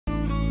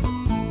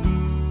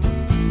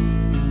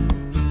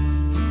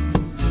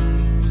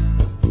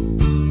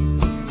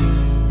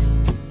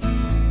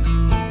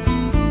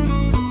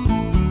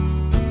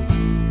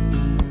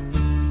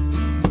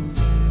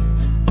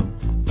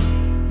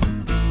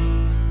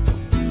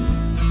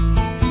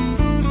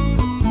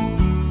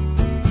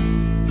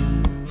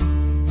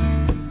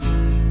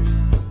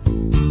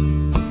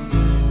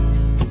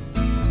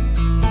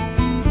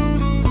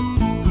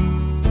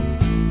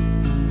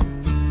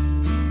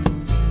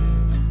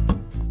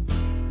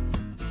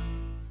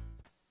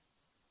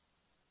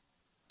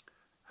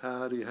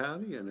Howdy,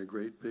 howdy, and a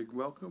great big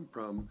welcome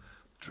from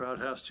Trout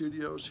House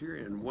Studios here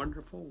in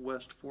wonderful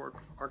West Fork,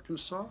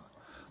 Arkansas.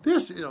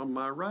 This is on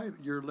my right,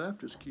 your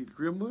left is Keith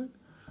Grimwood.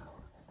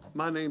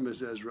 My name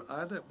is Ezra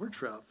Ida. We're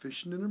trout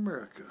fishing in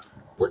America.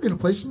 We're going to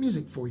play some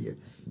music for you.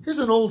 Here's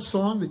an old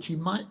song that you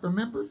might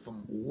remember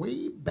from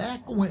way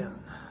back when.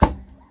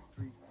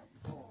 3,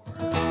 4.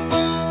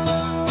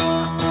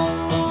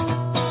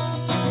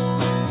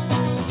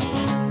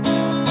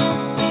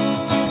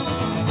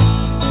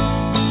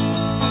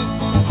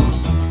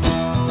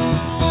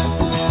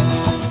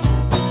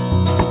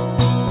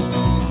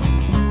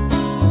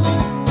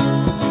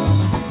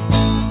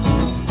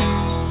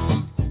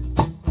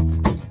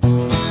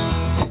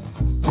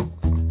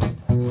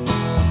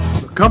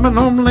 Coming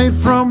home late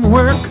from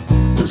work,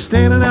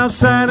 standing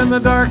outside in the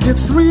dark,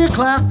 it's 3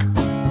 o'clock,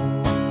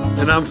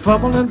 and I'm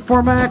fumbling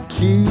for my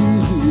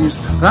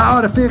keys. I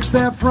ought to fix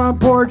that front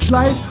porch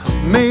light.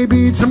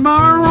 Maybe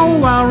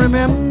tomorrow I'll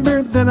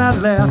remember that I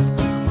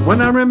left,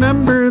 when I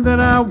remember that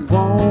I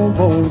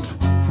won't.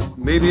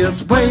 Maybe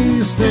it's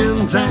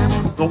wasting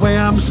time, the way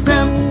I'm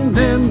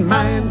spending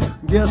mine.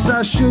 Guess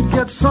I should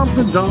get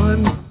something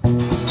done.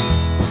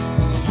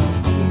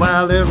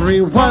 While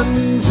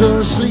everyone's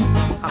asleep,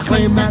 I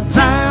claim that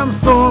time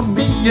for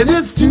me, and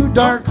it's too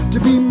dark to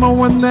be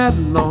mowing that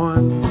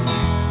lawn.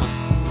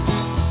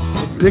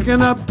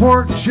 Picking up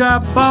pork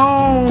chop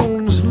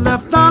bones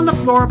left on the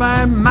floor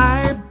by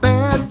my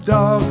bad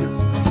dog,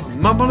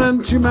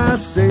 mumbling to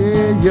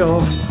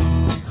myself.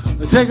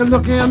 Take a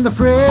look in the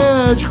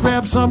fridge,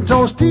 grab some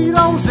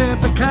Tostitos and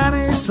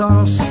pecane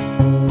sauce,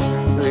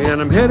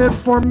 and I'm headed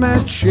for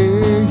my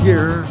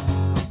chair.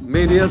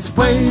 Maybe it's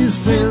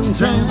wasting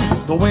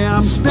time, the way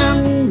I'm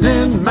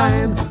spending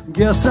mine.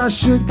 Guess I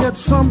should get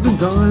something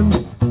done.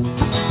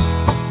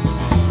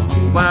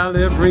 While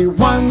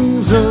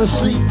everyone's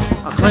asleep,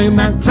 I claim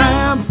that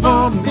time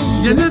for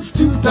me, and it's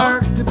too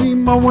dark to be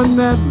mowing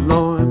that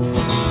lawn.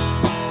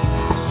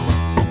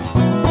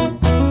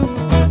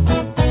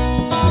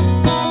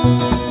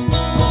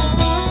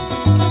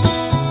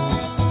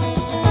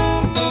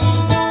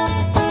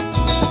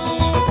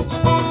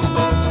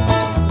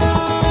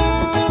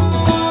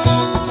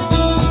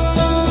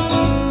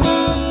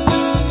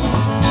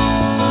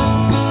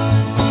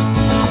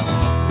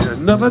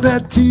 Enough of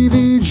that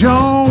TV,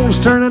 Jones.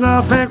 Turn it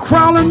off and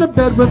crawl into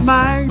bed with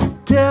my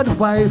dead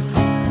wife,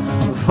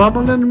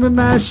 fumbling with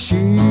my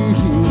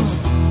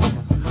sheets.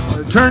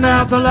 Turn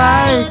out the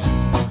light,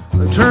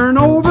 turn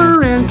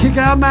over and kick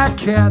out my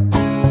cat.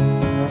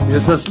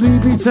 It's a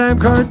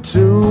Sleepytime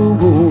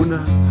Cartoon.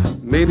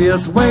 Maybe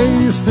it's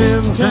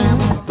wasting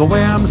time, the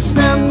way I'm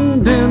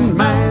spending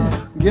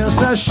mine. Guess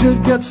I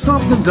should get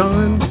something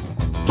done.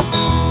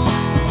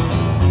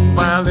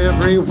 While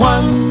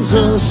everyone's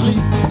asleep,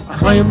 I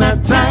claim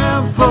that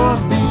time for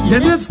me,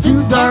 and it's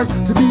too dark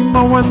to be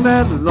mowing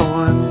that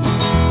lawn.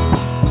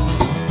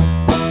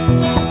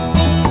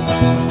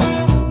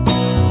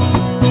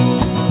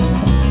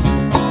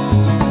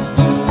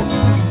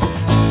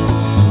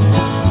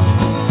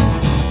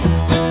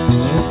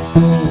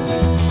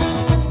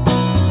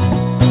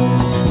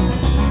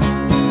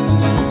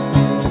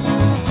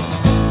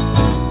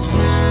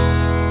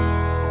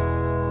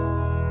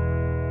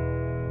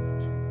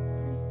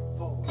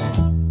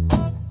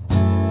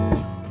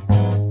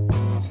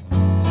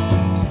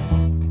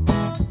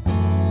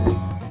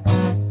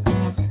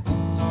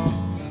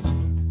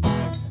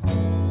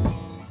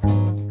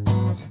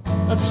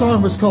 The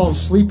song was called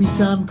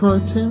Sleepytime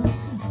Cartoon.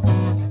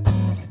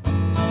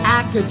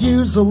 I could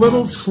use a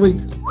little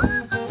sleep,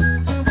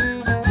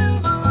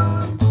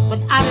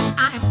 but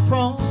I am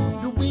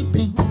prone to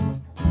weeping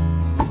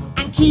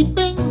and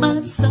keeping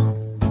myself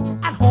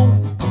at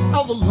home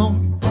all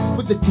alone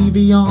with the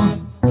TV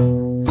on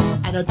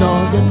and a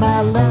dog in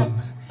my lap.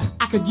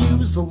 I could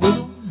use a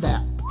little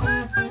nap.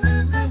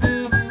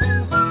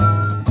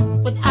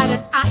 Without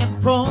it, I am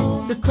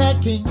prone to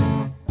cracking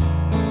and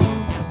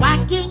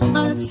whacking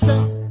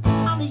myself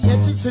on the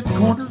edges and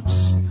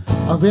corners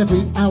of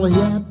every alley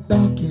I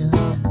back in.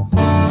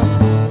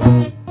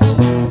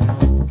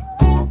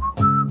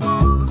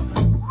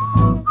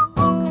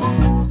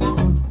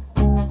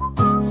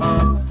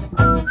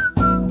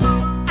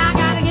 I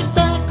gotta get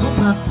back on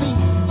my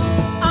feet,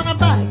 on a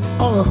bike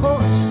or a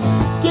horse,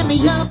 get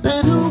me up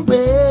and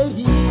away.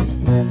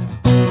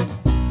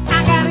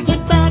 I gotta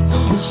get back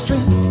on the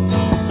street,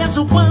 there's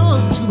a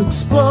world to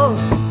explore,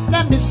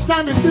 let me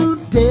start a new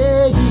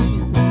day.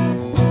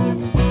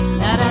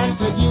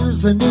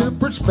 A new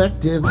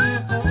perspective. Without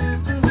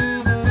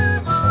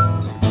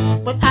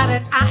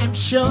it, I am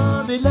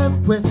surely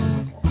left with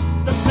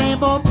the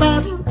same old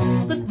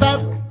battles that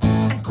battle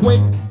and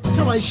quake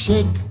till I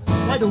shake,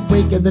 wide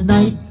awake in the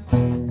night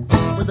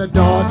with a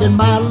dog in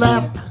my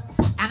lap,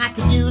 and I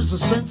could use a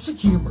sense of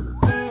humor.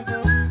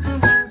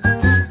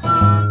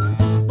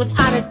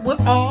 Without it, we're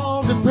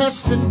all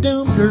depressed and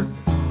doomed, or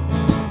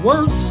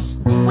worse,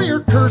 we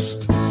are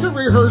cursed to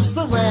rehearse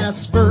the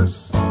last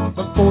verse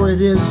before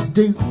it is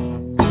due.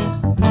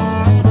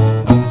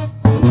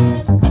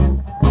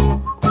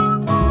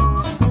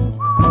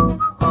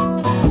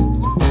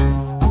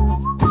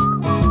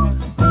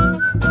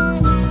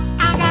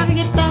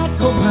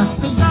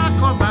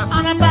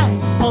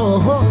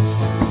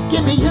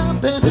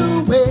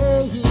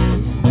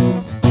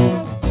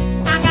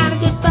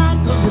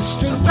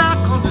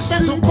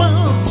 There's a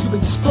world to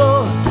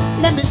explore.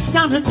 Let me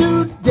start a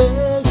new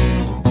day.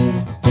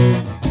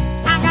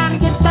 I gotta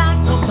get back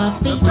on my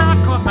feet,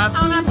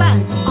 on a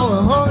bike or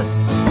a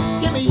horse.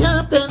 Get me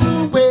up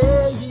and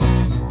away.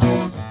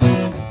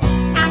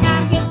 I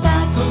gotta get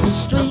back on the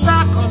street.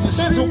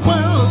 There's a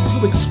world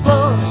to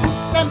explore.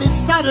 Let me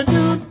start a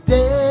new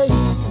day.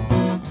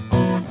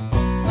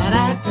 And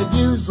I could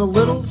use a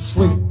little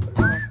sleep.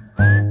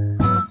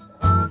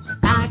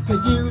 I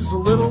could use a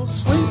little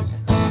sleep.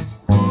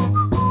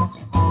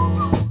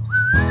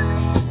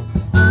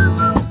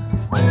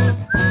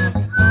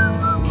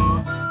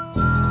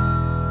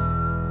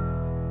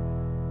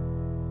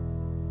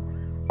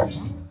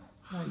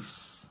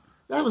 Nice.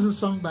 That was a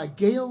song by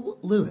Gail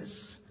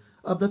Lewis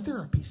of the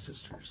Therapy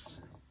Sisters.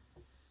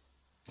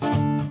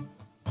 You're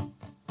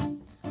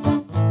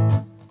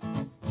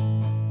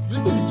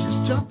gonna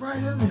just jump right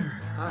in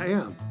there. I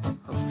am.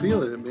 I'm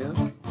feeling it,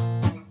 man.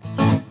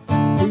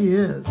 He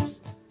is.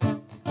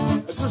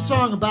 It's a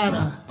song about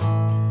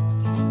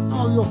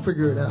oh, you'll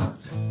figure it out.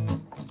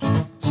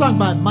 Sung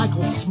by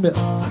Michael Smith.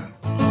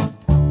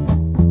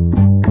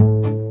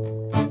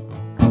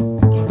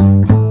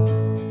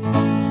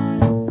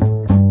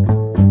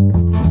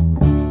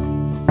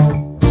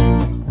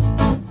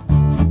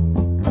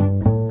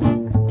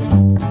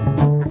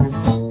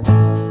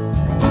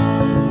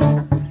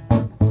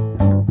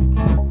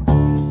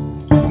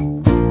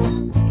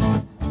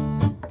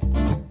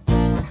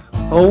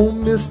 Oh,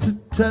 Mr.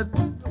 Tut,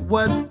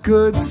 what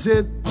good's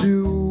it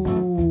do?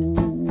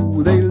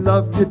 They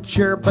love your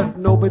chair, but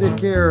nobody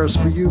cares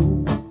for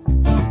you.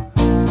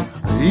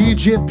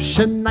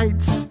 Egyptian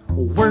nights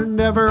were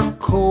never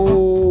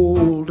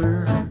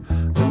colder,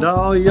 and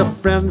all your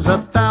friends are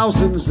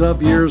thousands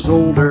of years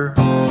older.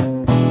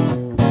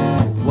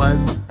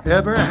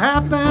 Whatever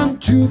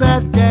happened to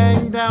that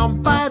gang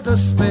down by the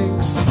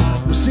Sphinx?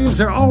 It seems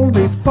they're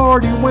only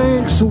 40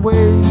 winks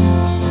away.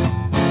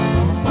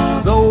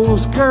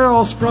 Those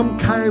girls from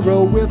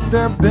Cairo with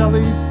their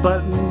belly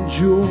button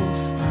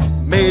jewels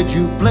made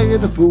you play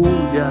the fool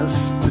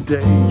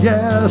yesterday.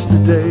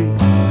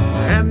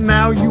 And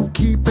now you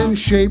keep in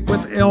shape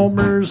with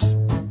Elmer's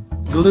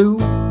glue,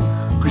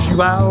 'cause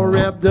you all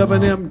wrapped up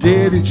in them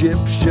dead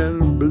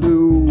Egyptian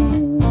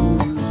blues.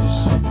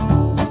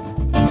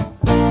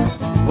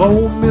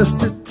 Oh,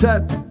 Mr.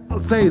 Tut,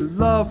 they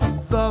love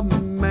the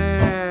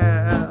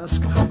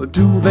mask.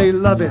 Do they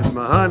love him,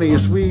 honey,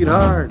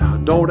 sweetheart?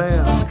 Don't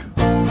ask.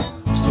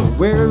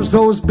 Where's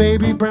those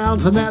baby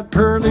browns and that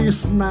pearly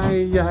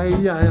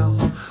smile?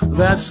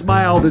 That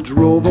smile that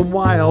drove them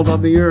wild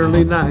on the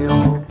early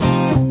Nile.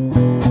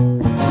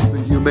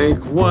 You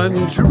make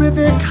one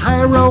terrific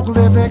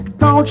hieroglyphic,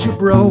 don't you,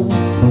 bro?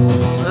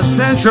 The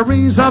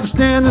centuries of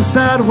standing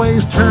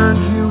sideways turned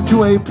you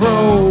to a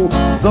pro.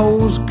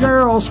 Those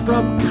girls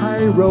from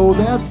Cairo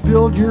that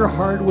filled your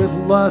heart with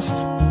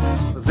lust,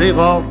 they've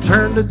all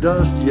turned to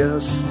dust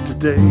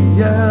yesterday.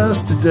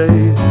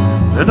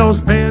 And those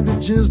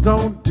bandages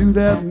don't do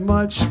that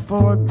much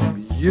for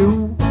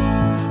you,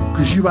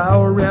 'cause you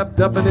all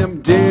wrapped up in them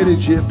dead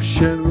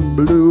Egyptian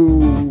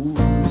blues.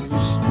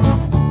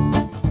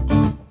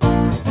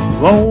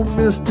 Oh,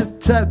 Mr.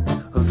 Tut,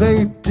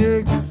 they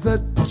dig the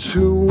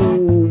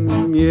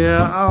tomb.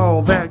 Yeah,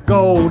 all that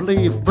gold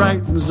leaf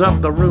brightens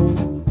up the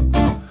room.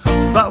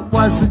 But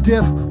what's the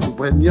diff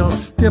when you're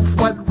stiff?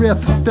 What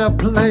riff they're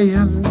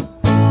playing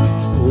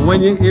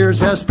when your ears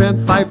have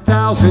spent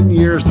 5,000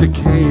 years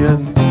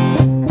decaying?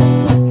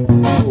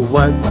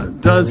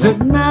 What does it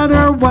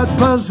matter what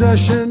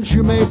possessions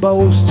you may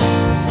boast?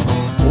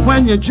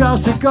 When you're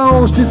just a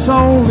ghost, it's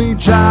only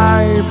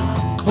jive.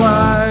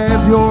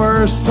 Clive,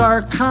 your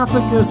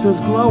sarcophagus is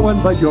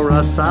glowing, but your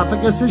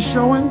esophagus is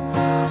showing.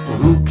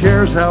 Who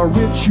cares how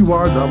rich you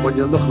are, though, when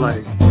you look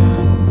like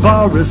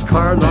Boris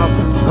Karloff?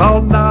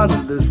 All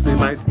nautilus, they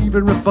might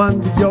even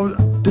refund your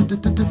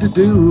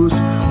dues,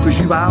 'cause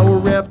you all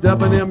wrapped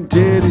up in them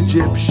dead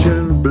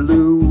Egyptian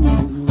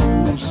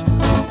blues.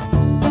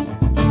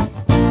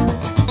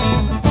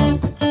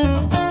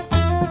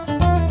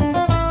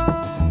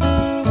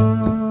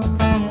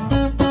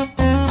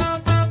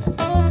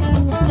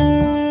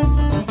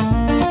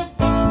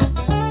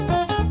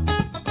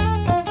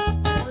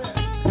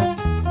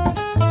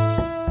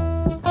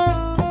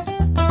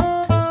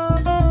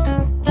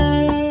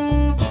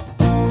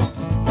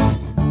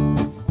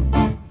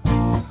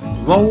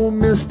 Oh,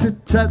 Mr.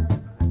 Tut,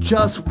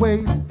 just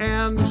wait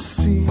and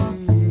see.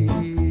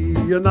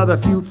 Another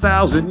few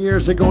thousand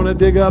years they're gonna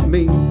dig up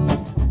me,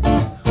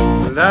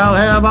 and I'll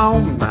have all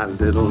my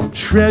little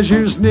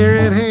treasures near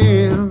at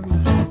hand.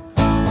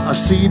 A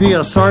CD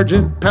of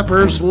Sergeant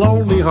Pepper's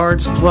Lonely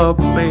Hearts Club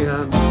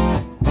Band,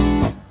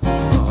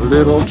 a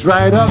little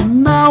dried up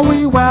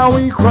Maui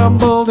Wowie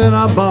crumbled in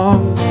a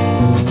bong,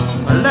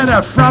 a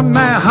letter from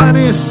my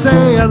honey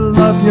say I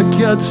love you,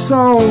 kid,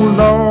 so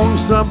long.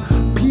 Some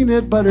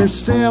peanut butter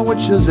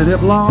sandwiches that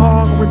have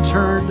long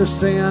returned to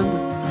sand.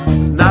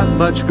 Not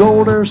much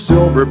gold or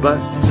silver, but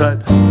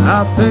Tut,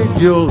 I think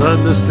you'll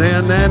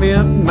understand. And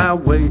in my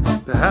way,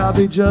 I'll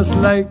be just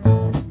like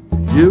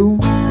you.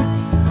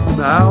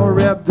 Now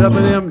wrapped up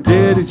in them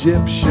dead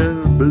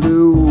Egyptian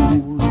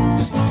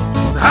blues.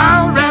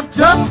 How wrapped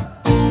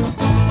up,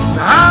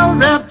 how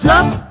wrapped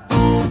up,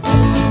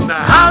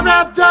 how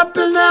wrapped up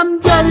in them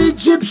dead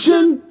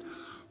Egyptian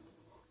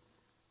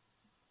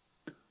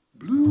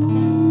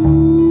blues.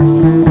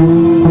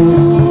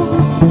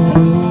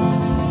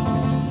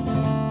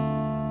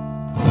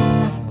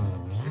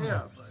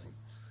 Yeah, buddy.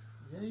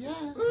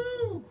 Yeah.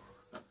 Woo.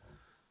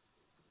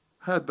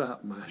 How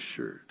about my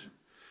shirt?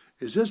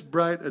 Is this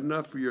bright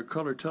enough for your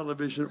color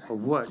television or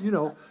what? You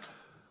know,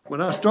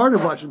 when I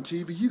started watching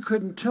TV, you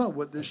couldn't tell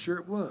what this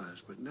shirt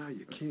was, but now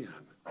you can.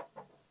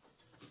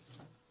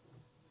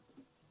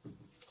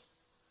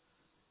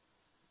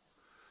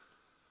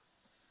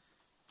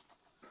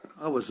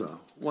 I was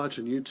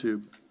watching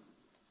YouTube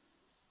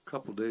a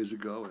couple days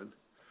ago, and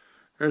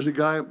there's a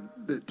guy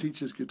that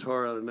teaches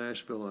guitar out of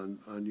Nashville on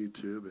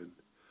YouTube, and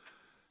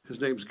his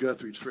name's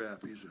Guthrie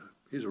Trapp.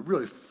 He's a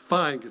really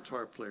fine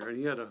guitar player, and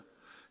he had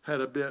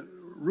a bit,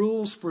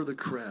 Rules for the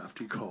Craft,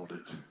 he called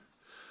it.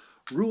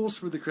 Rules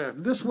for the Craft.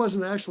 And this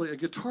wasn't actually a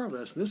guitar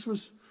lesson. This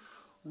was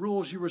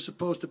rules you were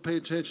supposed to pay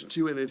attention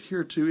to and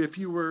adhere to if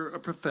you were a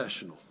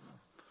professional.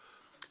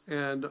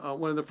 And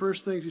one of the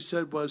first things he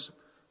said was,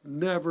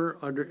 never,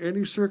 under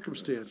any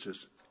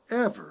circumstances,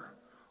 ever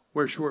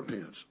wear short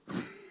pants.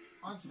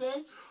 On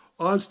stage?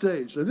 On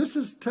stage. And this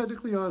is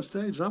technically on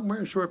stage. I'm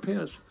wearing short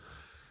pants.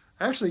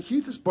 Actually,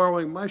 Keith is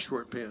borrowing my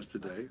short pants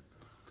today.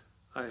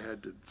 I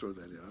had to throw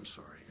that in. I'm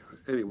sorry.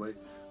 Anyway,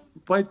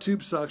 white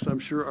tube socks, I'm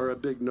sure, are a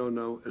big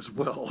no-no as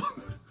well.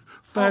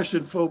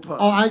 Fashion faux pas.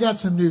 Oh, I got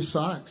some new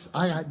socks.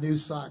 I got new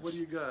socks. What do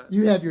you got?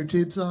 You have your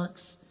tube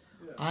socks?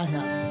 Yeah. I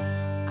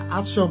have.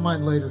 I'll show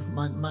mine later.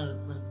 Mine are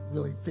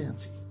really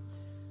fancy.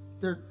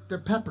 They're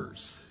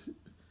peppers.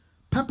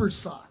 Pepper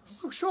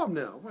socks. Oh, show them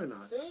now. Why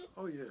not? See?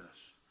 Oh,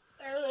 yes.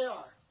 There they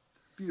are.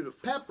 Beautiful.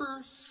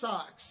 Pepper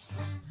socks.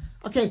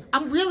 Okay,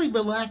 I'm really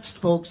relaxed,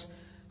 folks.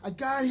 I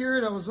got here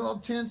and I was all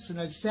tense, and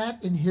I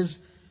sat in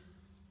his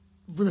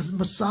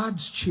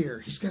massage chair.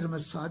 He's got a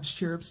massage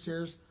chair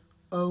upstairs.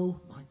 Oh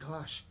my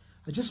gosh.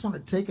 I just want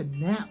to take a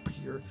nap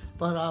here,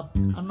 but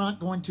I'm not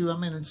going to. I'm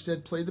going to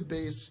instead play the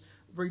bass,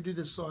 redo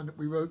this song that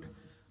we wrote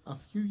a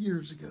few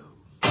years ago.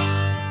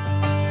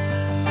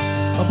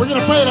 But we're going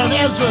to play it on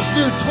Ezra's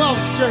new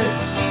 12 string.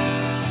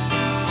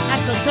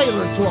 That's a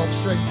Taylor 12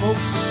 string,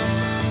 folks.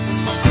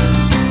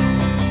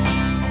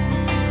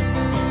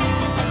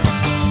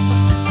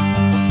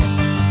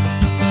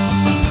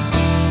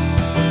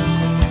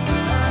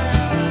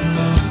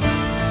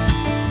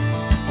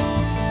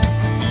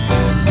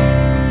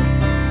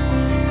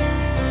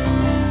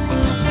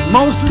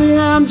 Mostly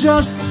I'm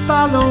just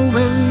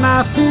following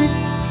my feet.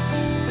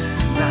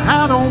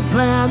 I don't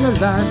plan a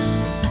lot.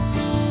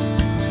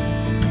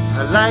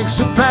 I like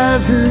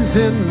surprises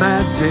in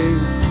my day,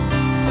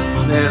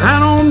 and I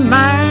don't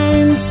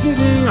mind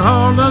sitting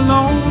all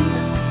alone.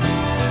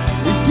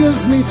 It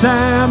gives me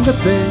time to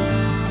think,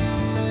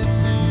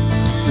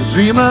 to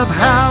dream of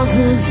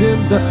houses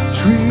in the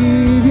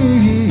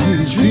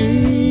trees,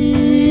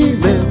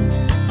 dreaming.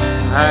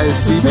 I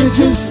see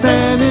bridges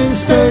spanning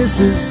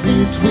spaces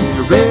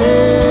between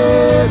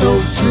red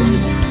oak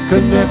trees,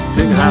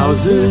 connecting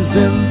houses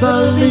in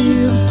the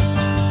leaves.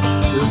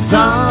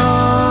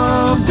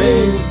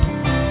 Someday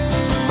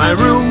my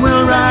room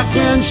will rock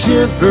and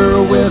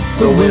shiver with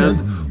the wind.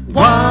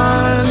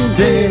 One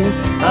day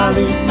I'll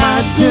eat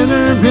my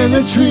dinner in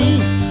a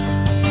tree.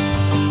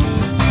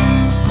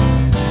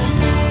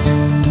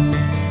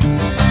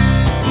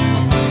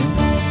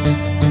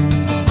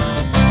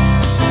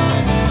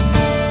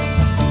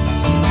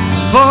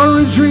 For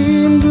a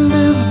dream to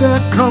live,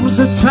 there comes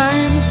a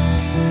time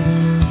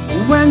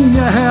when you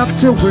have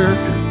to work.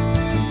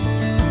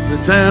 The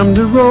time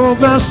to roll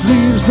the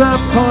sleeves up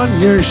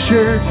on your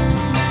shirt.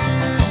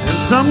 And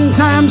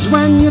sometimes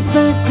when you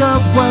think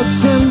of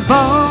what's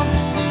involved,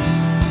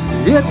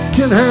 it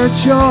can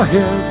hurt your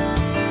head.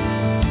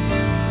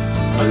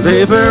 A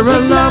labor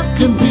of love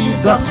can be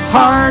the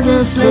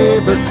hardest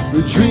labor.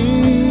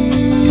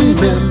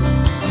 Dreaming,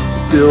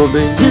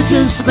 building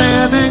bridges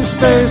spanning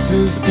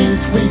spaces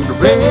between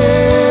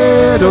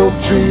red oak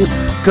trees,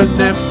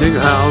 connecting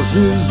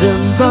houses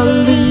in the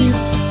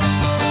leaves.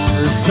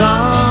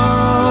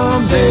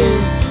 Someday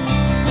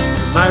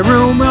my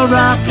room will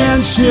rock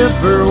and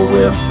shiver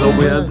with the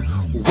wind.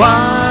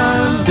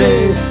 One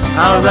day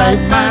I'll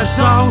write my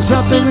songs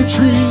up in a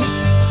tree.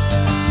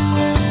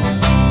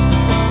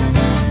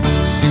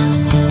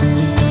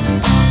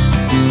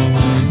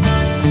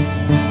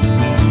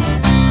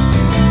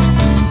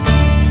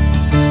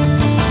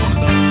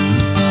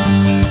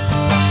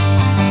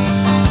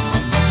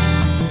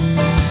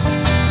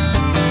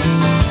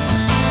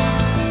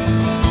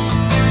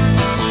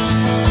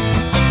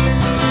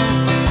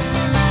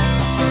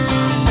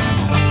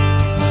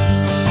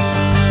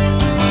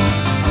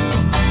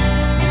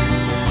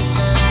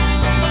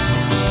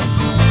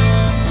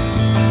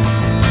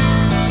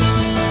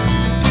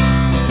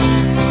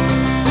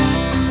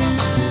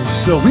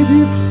 So if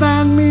you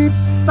find me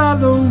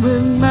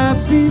following my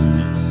feet,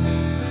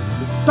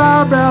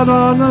 far out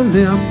on a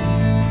limb,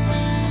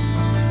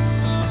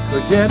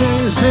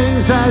 forgetting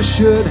things I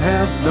should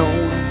have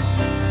known.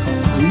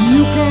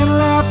 You can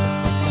laugh,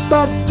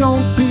 but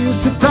don't be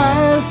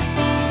surprised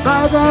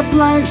by that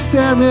blank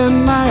stare in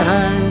my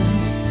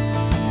eyes.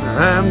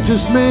 I'm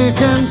just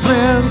making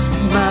plans,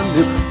 my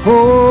new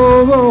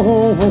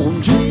home,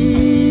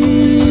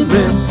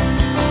 dreaming.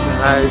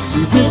 I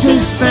see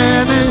bridges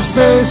spanning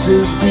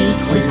spaces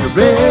between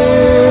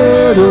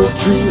red oak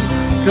trees,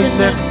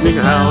 connecting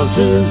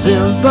houses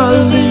in the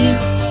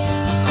leaves.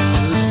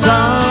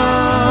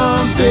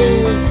 Someday,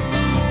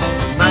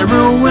 my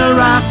room where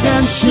I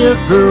can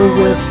shiver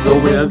with the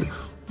wind.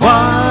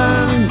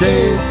 One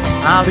day,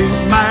 I'll eat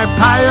my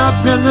pie up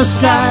in the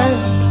sky,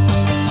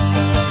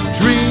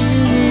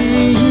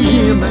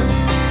 dreaming,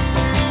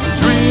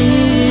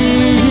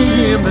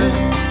 dreaming,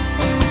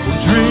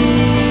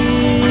 dreaming,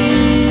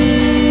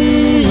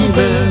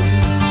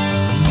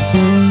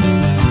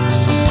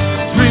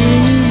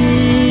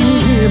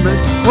 dreaming.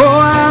 Oh,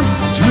 I'm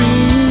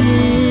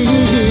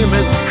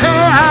dreaming.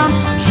 Hey, I'm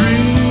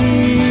dreaming.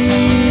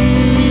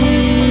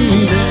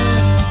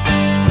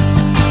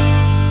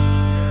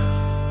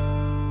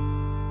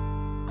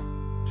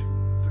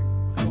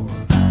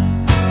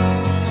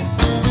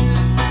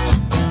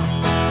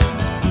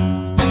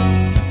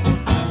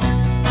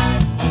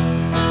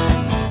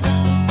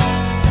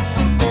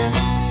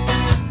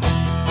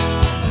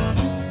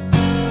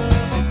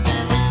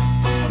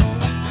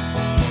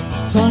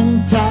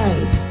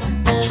 Tongue-tied,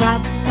 I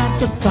tried not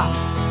to talk.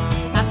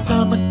 My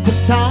stomach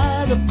was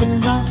tied up in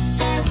knots.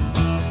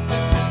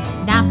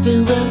 Not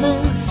doing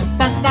this,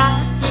 but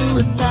not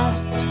doing that.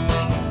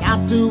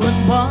 Not doing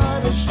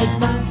what I should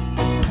not.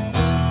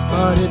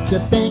 But if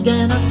you're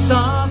thinking I'm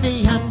sorry,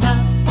 I'm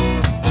not.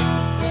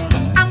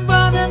 I'm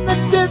running the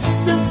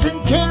distance and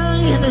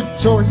carrying a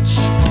torch,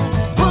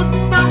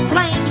 putting out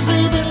flames,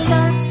 leaving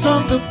lights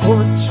on the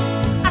porch.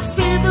 I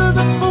see through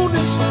the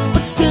foolish,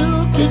 but still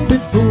can be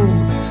fooled.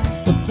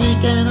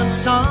 Thinking I'm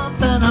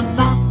something I'm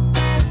not.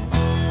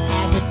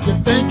 And if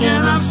you're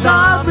thinking I'm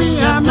sorry,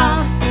 I'm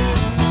not.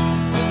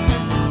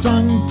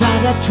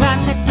 Tongue-tied, I try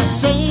not to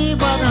say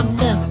what I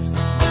meant,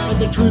 but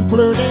the truth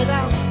blurted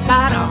out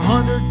about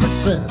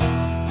 100%.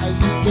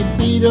 You can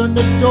beat on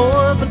the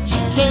door, but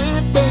you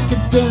can't make a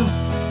dent.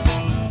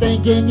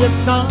 Thinking you're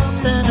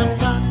something I'm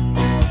not.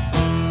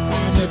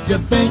 And if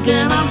you're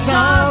thinking I'm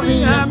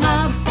sorry, I'm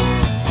not.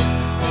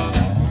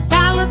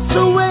 Balance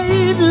the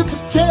weight of the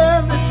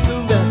careless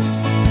rest,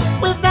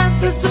 with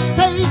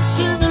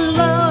anticipation and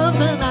love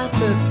and I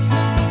miss.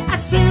 I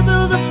see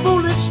through the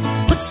foolish,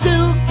 but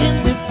still can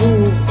be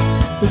fooled.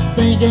 But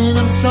thinking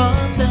I'm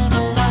something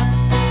I'm not.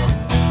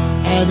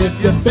 And if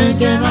you're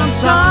thinking I'm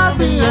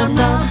sorry, I'm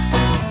not.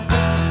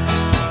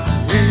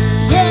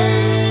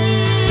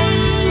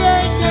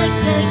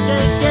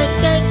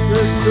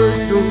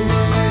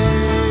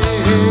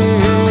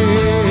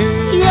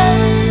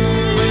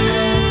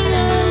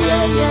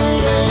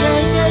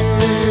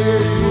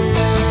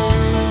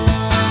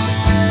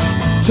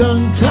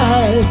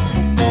 Tongue-tied,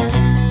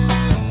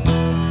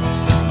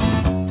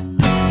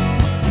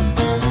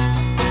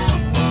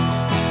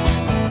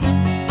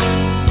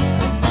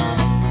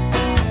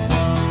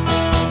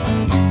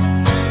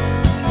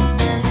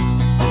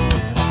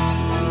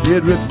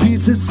 it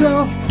repeats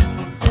itself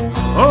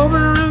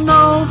over and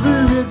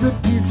over. It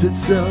repeats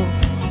itself.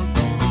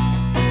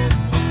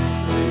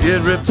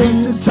 It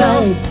repeats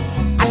itself.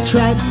 I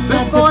tried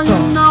not to Before you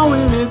talk. know it,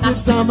 it My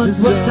repeats stomach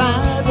was itself.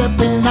 tied up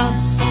in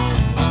knots.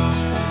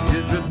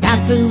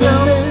 Not doing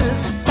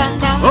this, but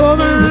not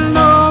Over doing and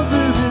over, it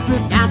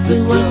repeats not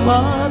doing itself.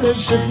 what I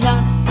should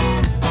not.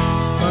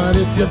 But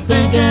if you're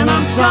thinking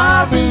I'm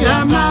sorry,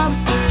 I'm not.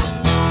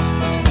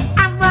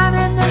 I'm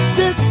running the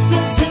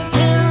distance and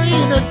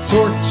carrying a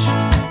torch,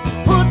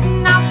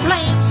 putting out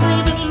flames,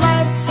 leaving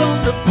lights on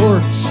the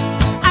porch.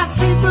 I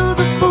see through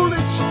the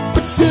foolish,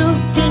 but still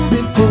can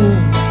be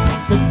fooled.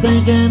 To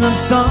thinking I'm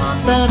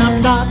something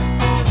I'm not.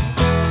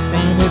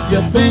 And if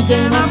you're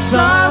thinking I'm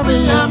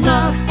sorry, I'm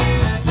not.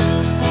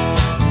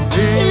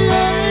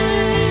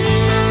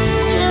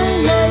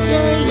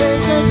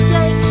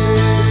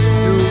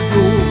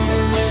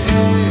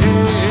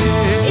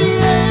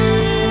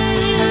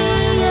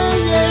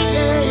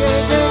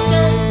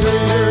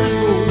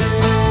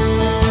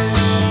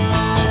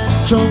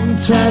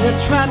 Tongue-tied,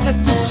 I tried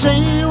not to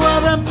say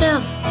what I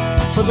meant,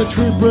 but the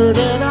truth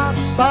blurted out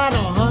about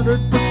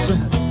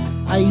 100%.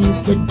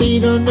 You can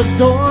beat on the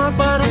door,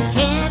 but I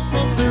can't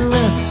make the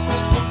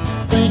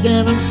rent.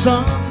 Thinking I'm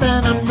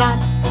something I'm not.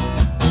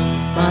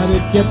 But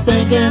if you're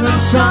thinking I'm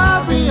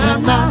sorry,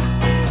 I'm not.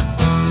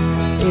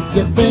 If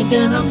you're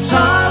thinking I'm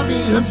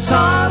sorry, I'm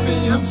sorry,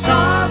 I'm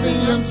sorry,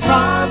 I'm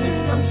sorry,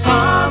 I'm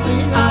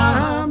sorry,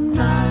 I'm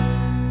not.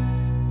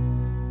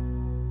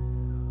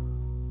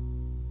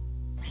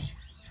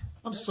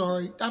 I'm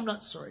sorry. I'm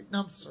not sorry.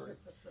 No, I'm sorry.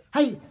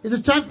 Hey, is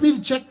it time for me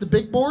to check the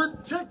big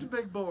board? Check the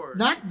big board.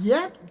 Not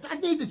yet. I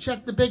need to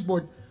check the big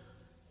board.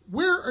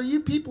 Where are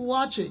you people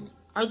watching?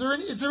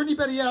 Is there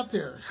anybody out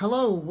there?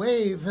 Hello,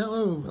 wave.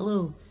 Hello,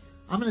 hello.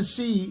 I'm going to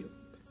see.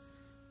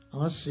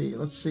 Let's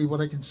see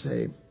what I can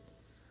say.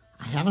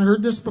 I haven't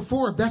heard this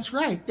before. That's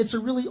right. It's a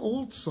really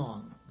old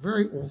song.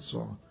 Very old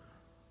song.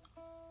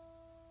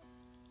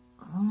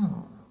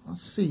 Oh,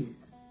 let's see.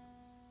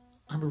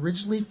 I'm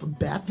originally from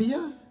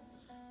Latvia.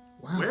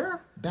 Wow.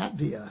 Where?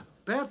 Latvia.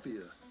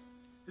 Latvia.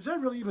 Is that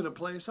really even a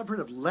place? I've heard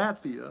of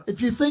Latvia.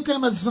 If you think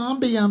I'm a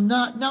zombie, I'm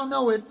not.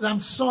 No,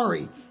 I'm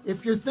sorry.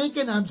 If you're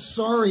thinking I'm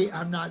sorry,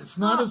 I'm not. It's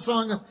not a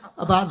song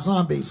about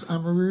zombies.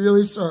 I'm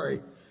really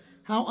sorry.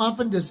 How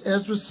often does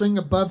Ezra sing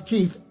above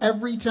Keith?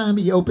 Every time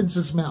he opens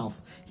his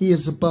mouth, he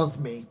is above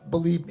me.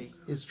 Believe me,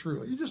 it's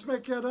true. You just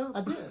make that up?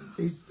 I did.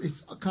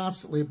 He's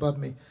constantly above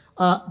me.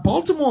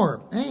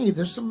 Baltimore. Hey,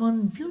 there's someone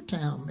in your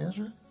town,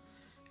 Ezra.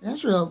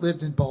 Ezra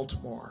lived in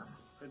Baltimore.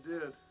 I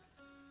did.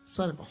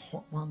 Side of a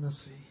hot one, let's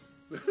see.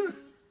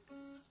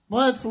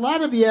 Well, it's a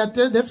lot of you out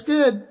there. That's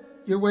good.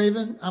 You're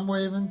waving. I'm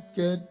waving.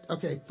 Good.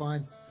 Okay,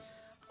 fine.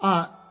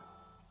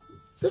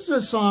 This is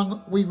a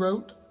song we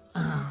wrote.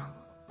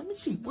 Let me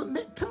see.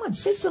 Come on,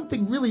 say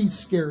something really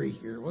scary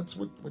here. What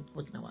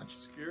can I watch?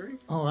 Scary?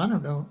 Oh, I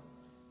don't know.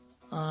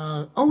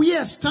 Oh,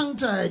 yes,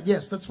 tongue-tied.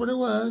 Yes, that's what it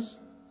was.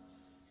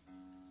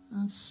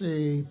 Let's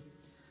see.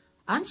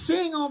 I'm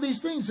saying all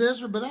these things,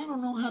 Ezra, but I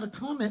don't know how to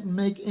comment and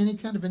make any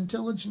kind of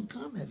intelligent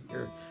comment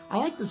here. I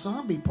like the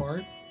zombie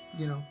part,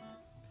 you know.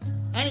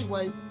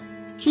 Anyway,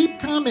 keep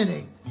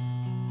commenting.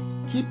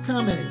 Keep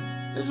commenting.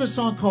 This is a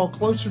song called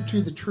Closer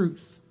to the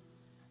Truth.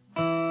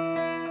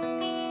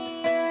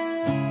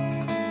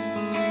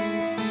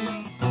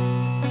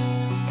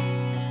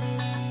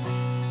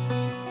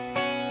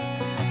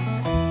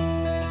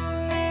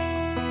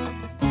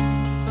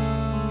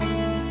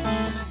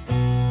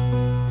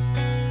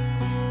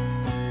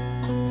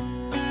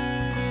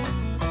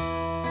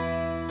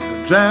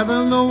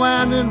 Driving the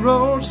winding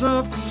roads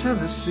of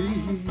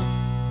Tennessee,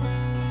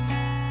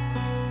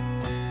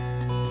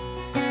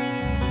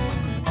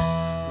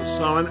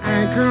 saw an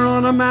anchor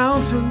on a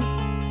mountain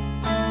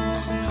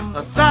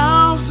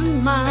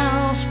 1,000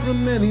 miles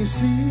from any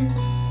sea.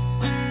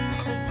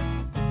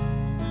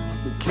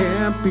 We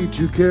can't be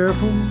too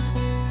careful,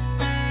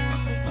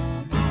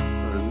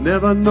 I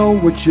never know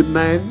what you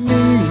might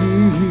need.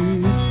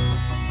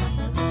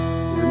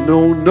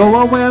 You know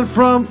I went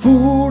from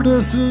fool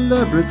to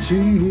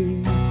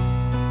celebrity.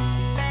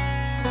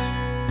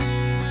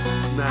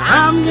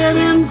 Now I'm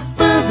getting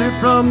further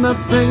from the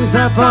things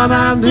I thought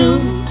I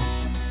knew,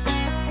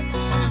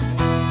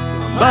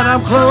 but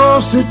I'm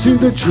closer to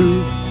the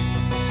truth.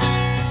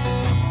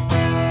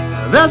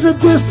 There's a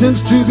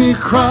distance to be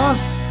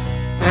crossed,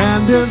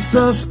 and it's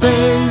the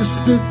space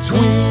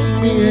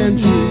between me and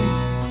you.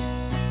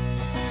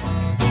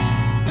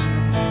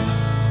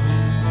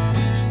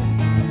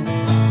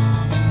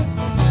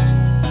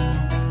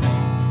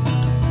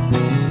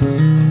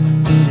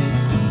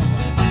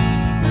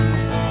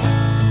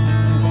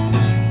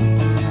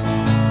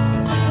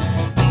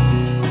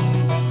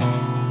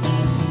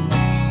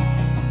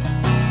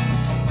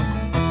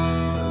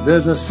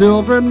 There's a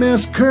silver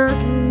mist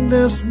curtain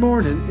this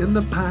morning in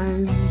the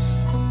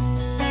pines.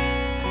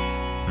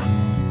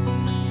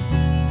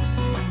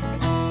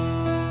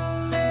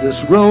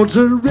 This road's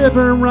a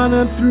river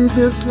running through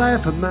this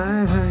life of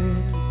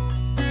mine.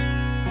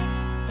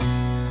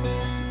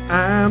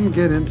 I'm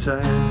getting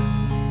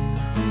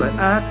tired, but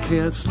I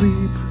can't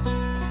sleep.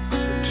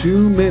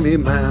 Too many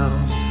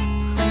miles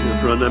in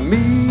front of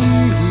me.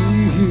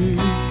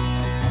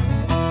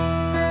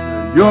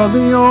 You're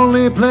the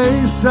only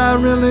place I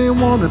really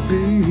want to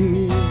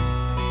be.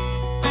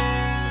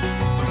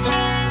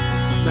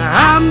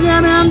 Now I'm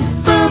getting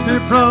further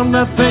from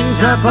the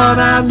things I thought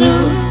I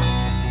knew,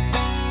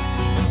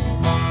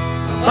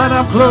 but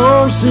I'm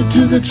closer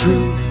to the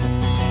truth.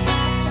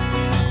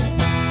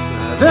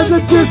 There's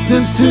a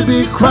distance to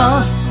be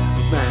crossed,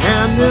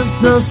 and it's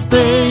the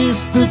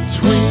space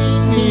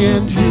between me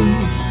and you.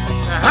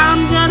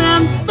 I'm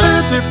getting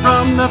further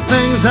from the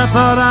things I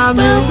thought I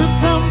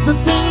knew,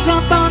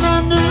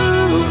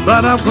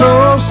 but I'm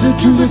closer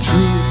to the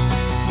truth.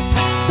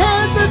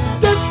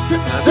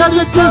 There's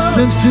a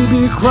distance to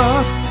be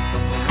crossed,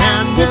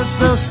 and it's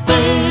the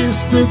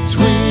space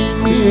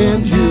between me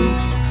and you.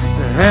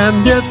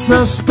 And it's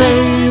the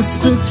space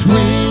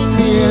between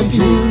me and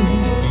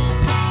you.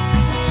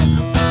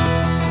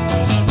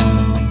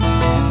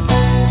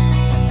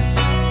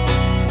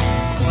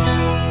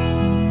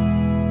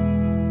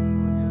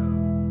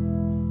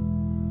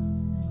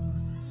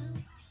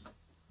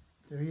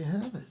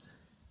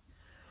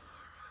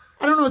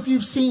 If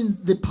you've seen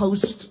the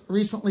post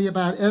recently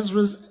about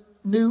Ezra's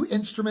new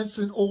instruments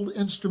and old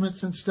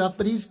instruments and stuff,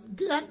 but he's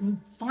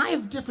gotten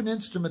 5 different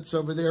instruments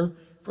over there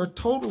for a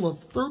total of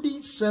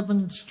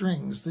 37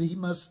 strings that he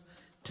must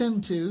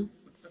tend to.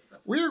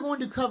 We're going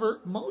to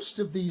cover most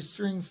of these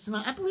strings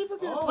tonight. I believe we're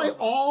going to play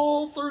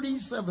all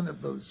 37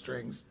 of those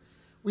strings.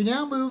 We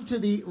now move to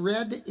the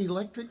red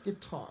electric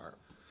guitar.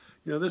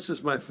 You know, this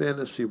is my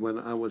fantasy when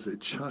I was a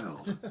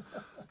child,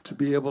 to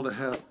be able to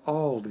have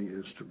all the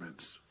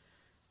instruments.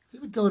 He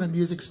would go to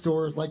music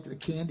stores like the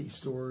candy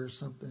store or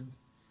something.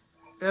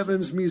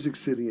 Evans Music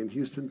City in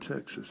Houston,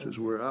 Texas is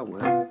where I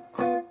went.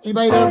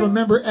 Anybody there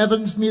remember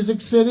Evans Music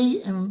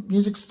City and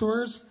music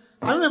stores?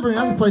 I remember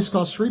another place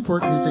called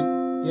Shreveport Music.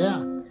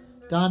 Yeah.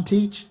 Don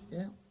Teach.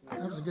 Yeah.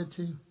 That was a good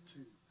tune.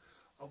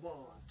 1,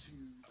 2,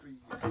 3,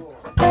 4.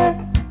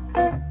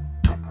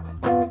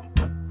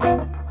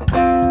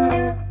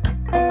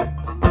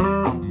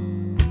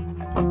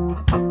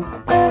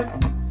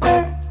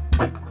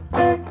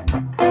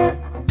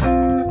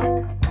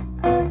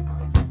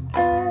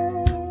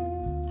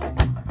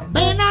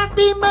 May not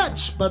be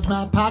much, but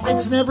my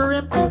pocket's never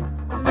empty.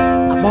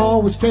 I'm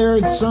always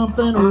carrying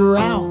something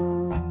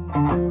around.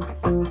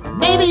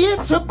 Maybe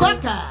it's a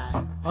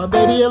Buckeye, or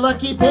maybe a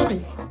lucky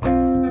penny.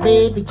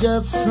 Maybe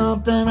just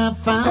something I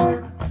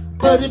found,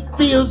 but it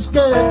feels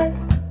good.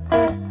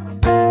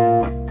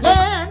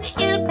 Yeah,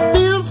 it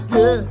feels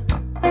good.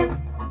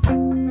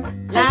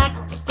 Like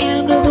the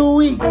end of the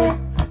week,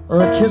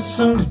 or a kiss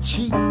on the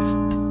cheek.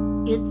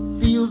 It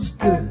feels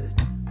good.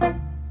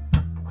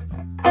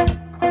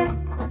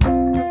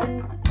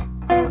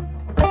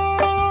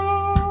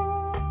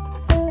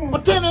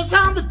 Well, dinner's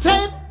on the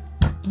table,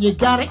 and you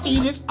gotta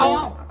eat it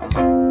all.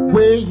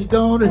 Where you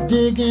gonna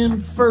dig in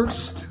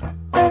first?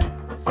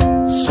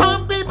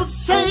 Some people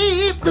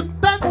save the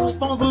best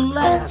for the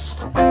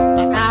last,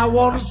 but I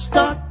wanna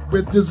start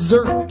with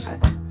dessert,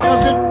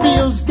 'cause it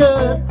feels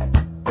good.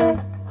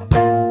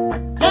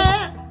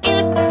 Yeah,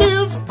 it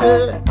feels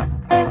good.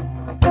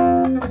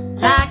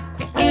 Like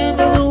the end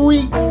of the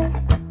week,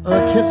 or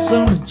a kiss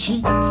on the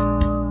cheek.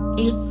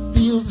 It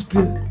feels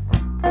good.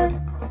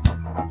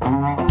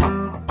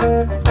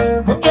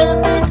 Well,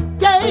 every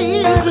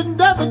day is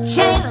another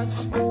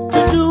chance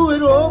to do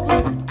it over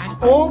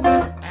and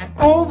over and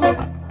over.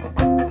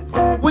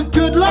 With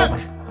good luck,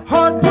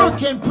 hard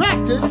work, and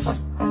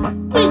practice,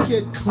 we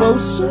get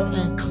closer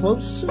and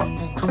closer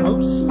and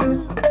closer.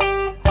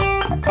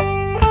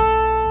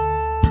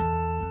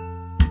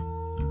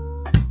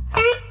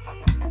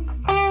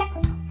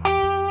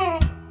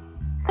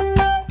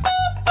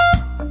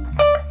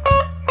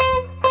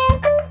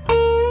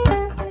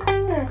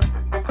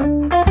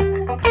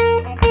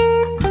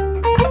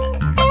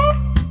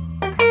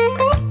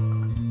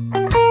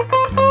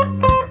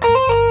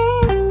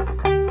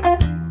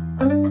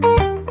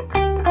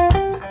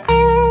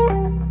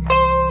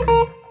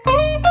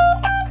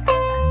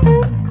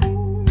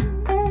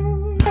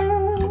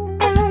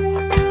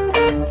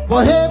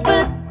 Well,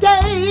 every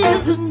day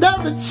is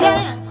another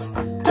chance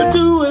to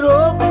do it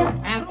over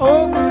and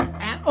over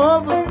and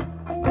over.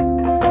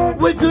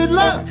 With good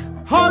luck,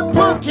 hard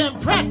work,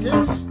 and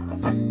practice,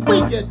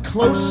 we get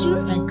closer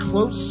and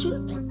closer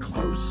and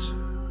closer.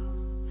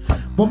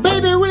 Well,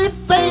 maybe we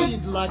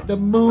fade like the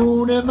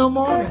moon in the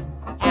morning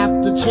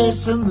after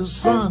chasing the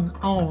sun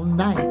all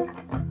night.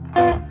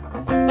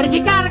 But if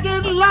you gotta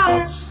get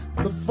lost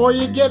before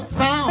you get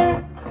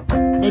found,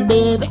 then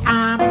baby,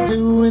 I'm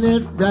doing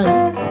it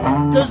right,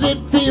 'cause it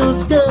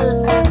feels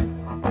good.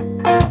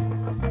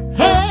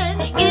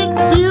 And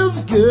it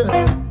feels good.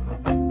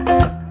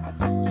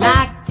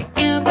 Like the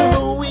end of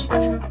the week,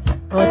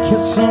 or a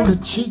kiss on the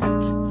cheek.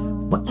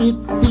 But it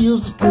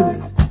feels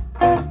good.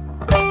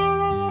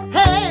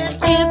 Hey,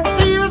 it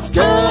feels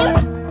good.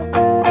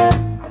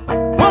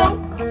 Oh,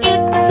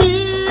 it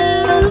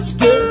feels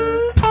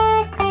good.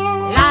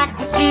 Like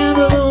the end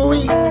of the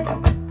week,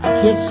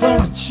 a kiss on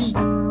the cheek.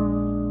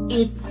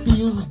 It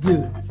feels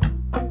good.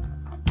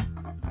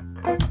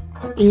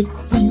 It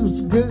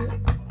feels good.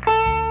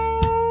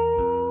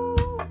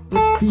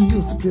 It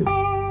feels good.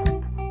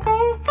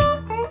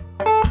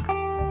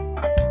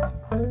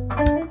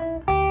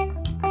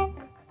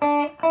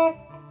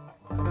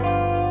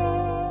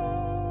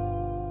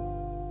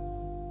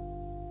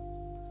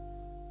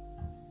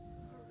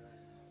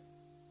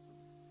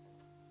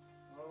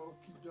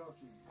 Okie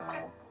dokie.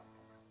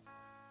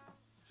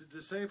 Is it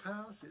the safe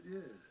house? It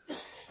is.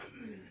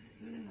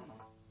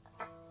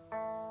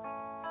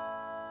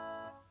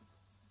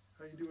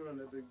 How you doing on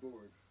that big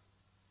board?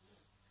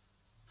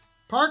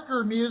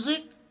 Parker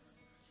Music.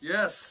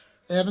 Yes.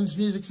 Evans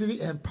Music City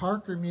and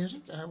Parker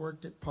Music. I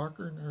worked at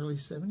Parker in the early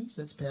 70s.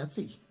 That's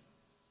Patsy.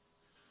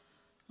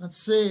 Let's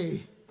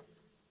see.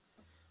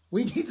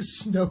 We need a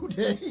snow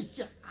day.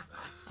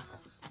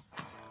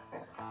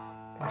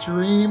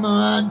 Dream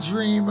on,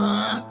 dream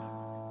on.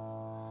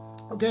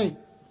 Okay.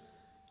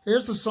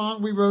 Here's the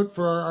song we wrote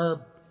for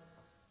our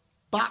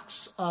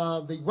box,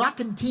 the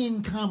Rockin'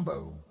 Teen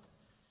Combo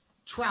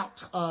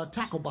Trout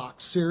Tackle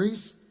Box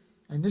series.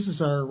 And this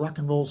is our rock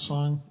and roll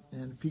song,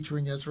 and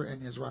featuring Ezra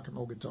and his rock and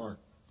roll guitar.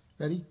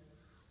 Ready?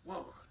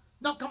 Whoa.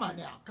 No, come on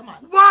now. Come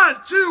on. 1,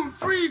 2,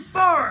 3,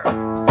 4.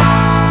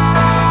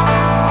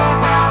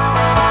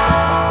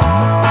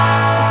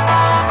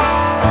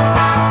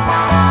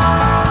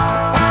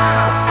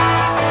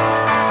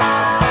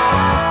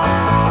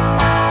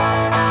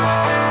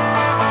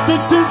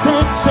 This is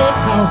a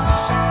safe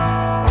house.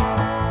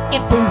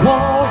 If the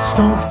walls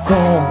don't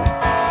fall,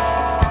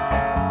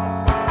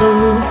 the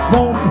roof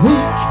won't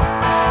leak.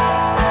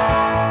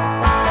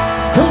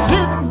 'Cause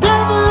it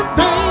never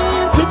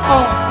rains at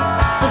all.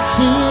 The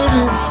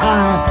ceiling's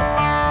high,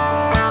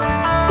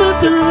 but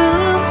the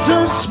rooms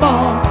are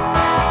small.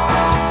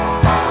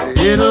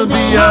 it'll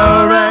be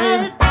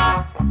alright.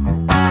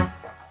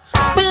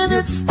 When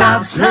it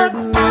stops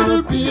hurting,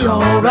 it'll be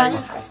alright.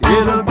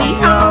 It'll be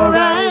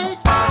alright.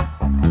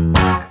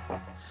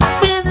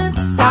 When it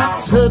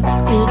stops hurting,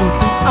 it'll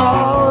be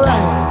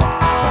alright.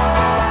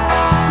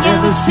 Yeah,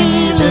 the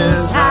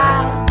ceiling's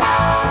high,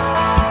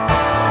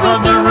 but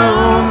the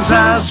rooms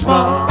are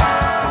small.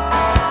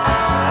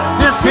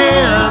 This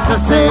is a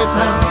safe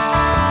house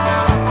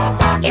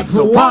if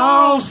the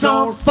walls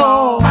don't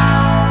fall.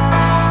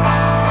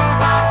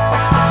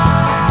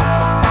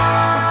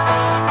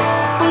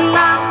 Well,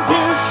 I'm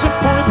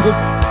disappointed,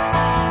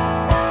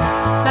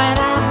 but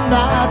I'm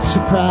not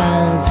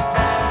surprised.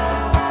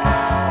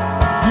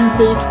 You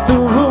make the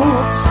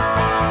rules,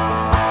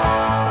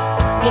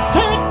 you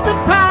take the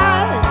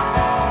prize.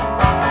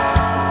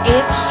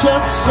 It's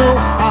just so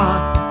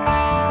hard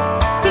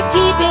to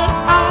keep it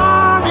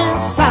all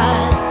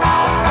inside.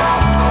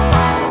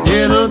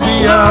 It'll be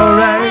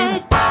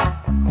alright.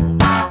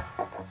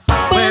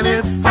 When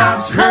it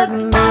stops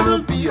hurting,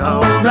 it'll be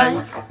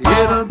alright.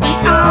 It'll be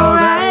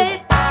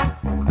alright.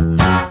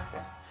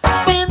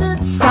 When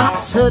it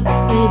stops hurting,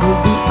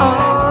 it'll be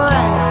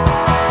alright.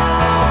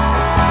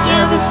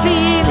 Yeah, the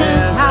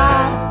ceiling's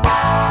high,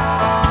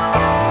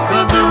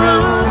 But the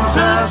rooms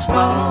are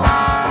small.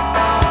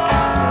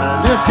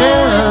 This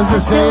is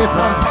a safe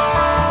house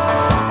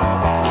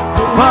if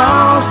the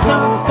walls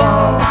don't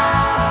fall.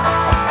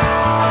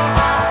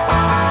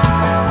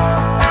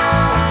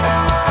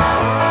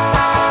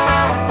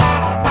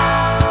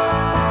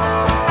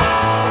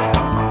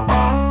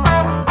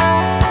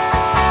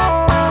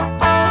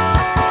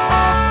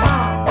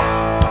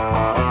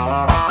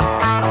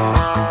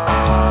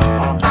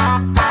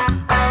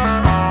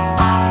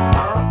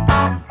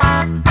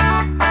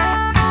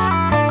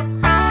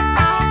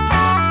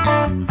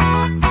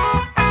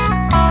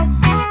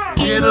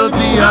 It'll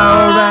be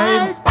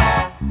alright.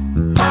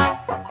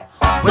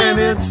 When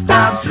it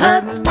stops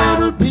hurting,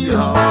 it'll be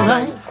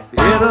alright.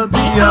 It'll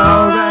be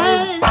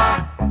alright.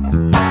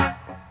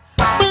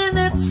 when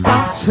it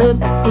stops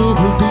hurting,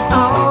 it'll be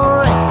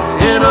alright.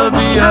 It'll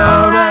be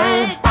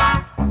alright.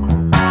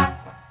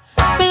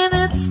 When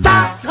it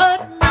stops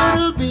hurting,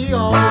 it'll be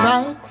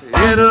alright.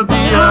 It'll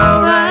be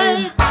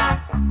alright.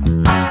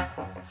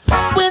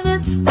 When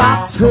it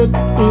stops hurting,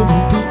 it'll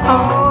be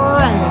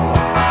alright.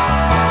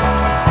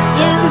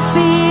 Yeah, the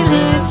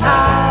ceiling's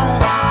high,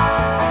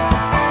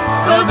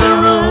 But the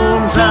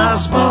rooms are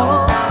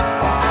small.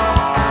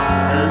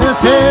 This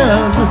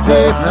is a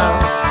safe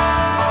house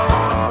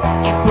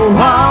if the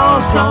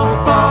walls don't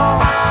fall.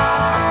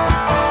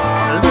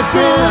 This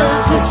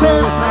is a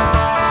safe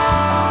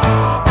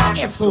house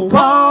if the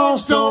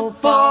walls don't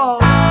fall.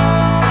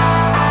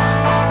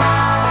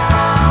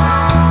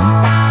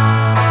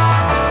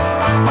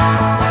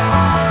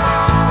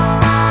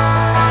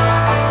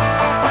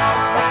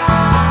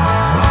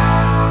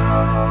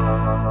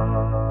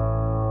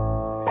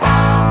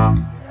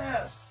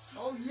 yes.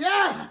 Oh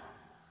yeah.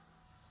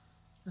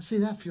 See,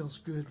 that feels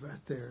good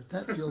right there.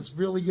 That feels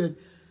really good.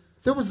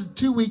 There was a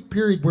 2-week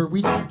period where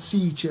we didn't see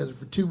each other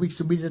for 2 weeks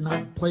and we did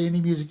not play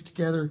any music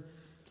together.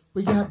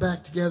 We got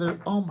back together.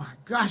 Oh my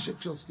gosh, it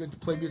feels good to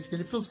play music,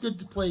 and it feels good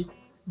to play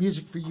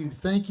music for you.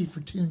 Thank you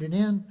for tuning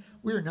in.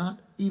 We're not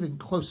even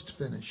close to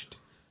finished.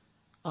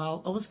 I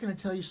was going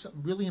to tell you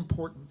something really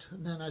important,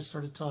 and then I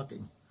started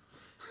talking.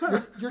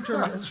 Your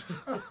turn.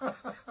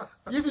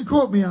 You can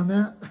quote me on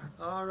that.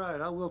 All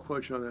right, I will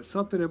quote you on that.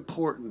 Something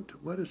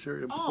important. What is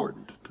there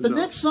important to The know?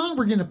 next song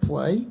we're going to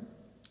play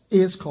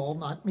is called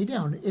Knock Me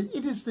Down.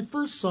 It is the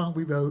first song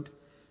we wrote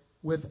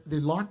with the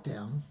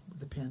lockdown,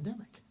 the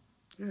pandemic.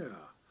 Yeah.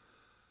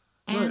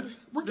 And Right.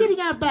 we're getting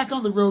out back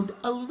on the road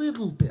a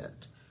little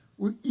bit.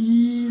 We're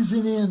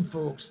easing in,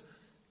 folks.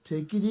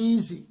 Take it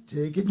easy.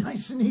 Take it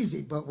nice and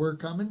easy. But we're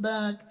coming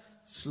back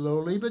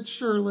slowly but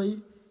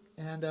surely.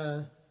 And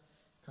gotta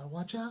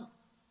watch out.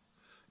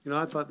 You know,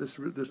 I thought this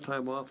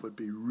time off would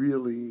be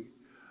really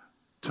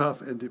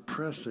tough and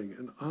depressing.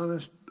 And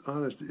honest,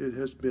 it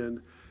has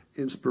been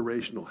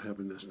inspirational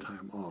having this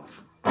time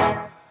off.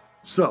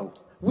 So,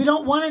 We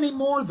don't want any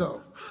more,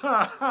 though.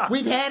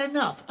 We've had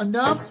enough.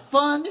 Enough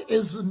fun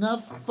is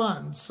enough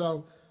fun.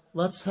 So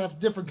let's have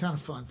different kind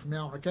of fun from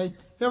now on, okay?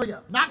 Here we go.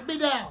 Knock me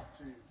down.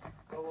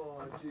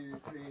 1, 2,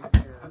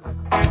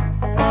 3,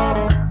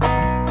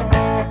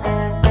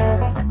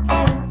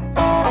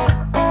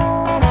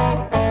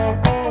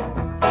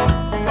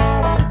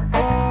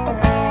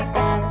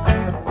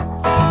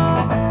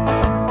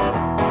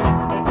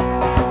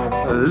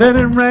 Let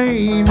it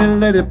rain and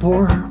let it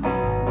pour.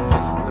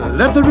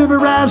 Let the river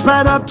rise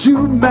right up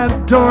to my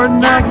door.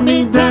 Knock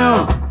me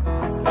down,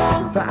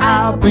 but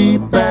I'll be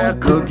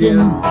back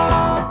again.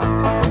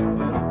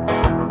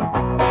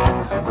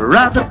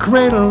 Rock the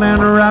cradle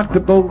and rock the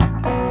boat.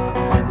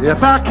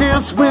 If I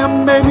can't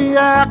swim, maybe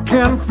I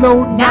can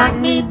float. Knock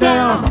me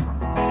down,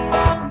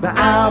 but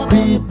I'll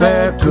be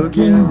back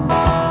again.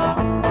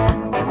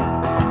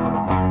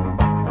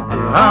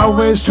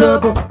 Always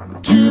trouble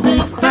to be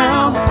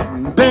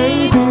found,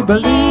 baby,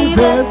 believe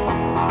it.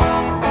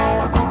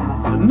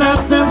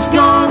 Nothing's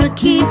gonna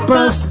keep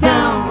us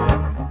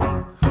down.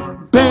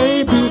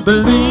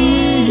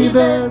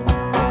 believe it.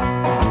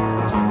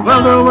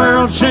 Well, the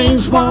world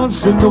changed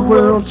once and the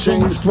world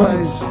changed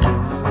twice.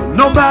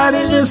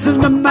 Nobody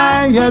listened to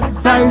my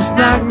advice,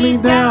 knock me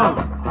down,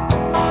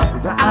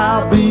 but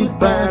I'll be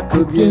back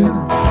again.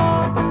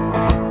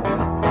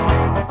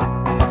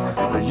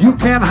 You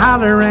can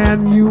holler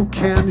and you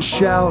can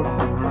shout,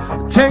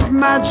 take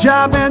my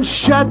job and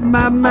shut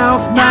my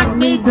mouth, knock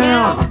me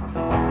down,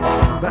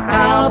 but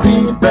I'll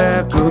be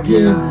back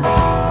again.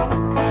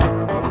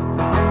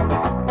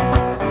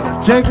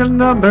 Take a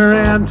number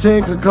and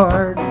take a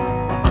card.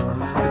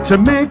 To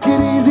make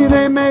it easy,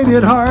 they made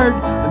it hard.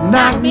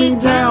 Knock me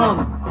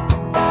down,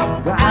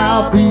 but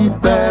I'll be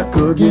back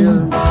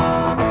again.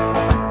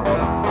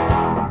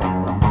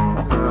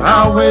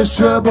 Always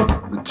trouble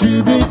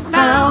to be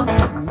found.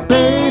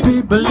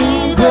 Baby,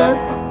 believe it.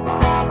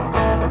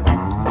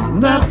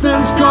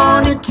 Nothing's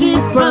gonna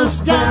keep us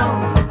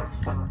down.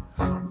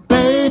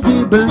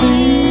 Baby,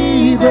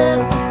 believe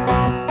it.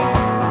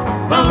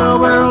 Well,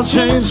 the world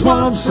changed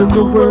once and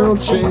the world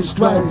changed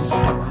twice.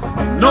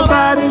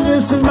 Nobody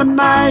listened to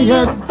my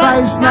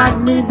advice, knock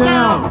me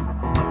down,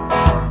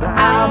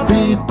 I'll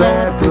be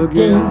back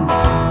again.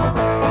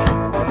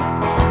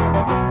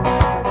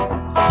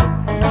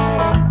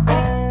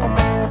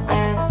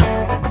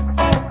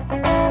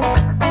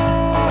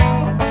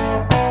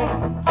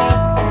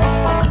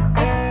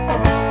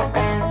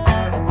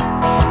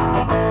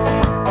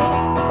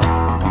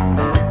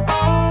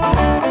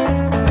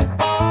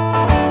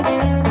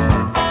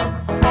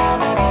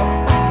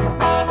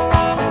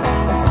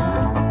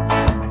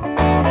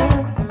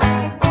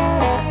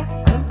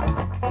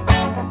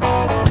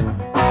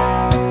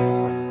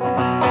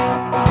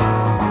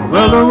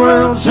 The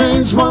world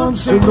changed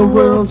once and the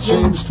world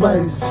changed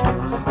twice.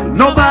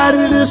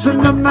 Nobody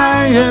listened to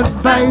my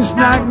advice,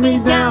 knock me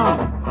down,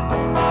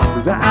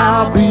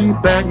 I'll be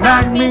back,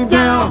 knock me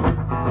down,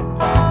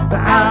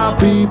 I'll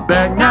be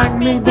back, knock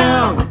me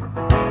down,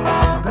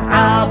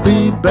 I'll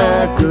be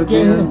back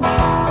again.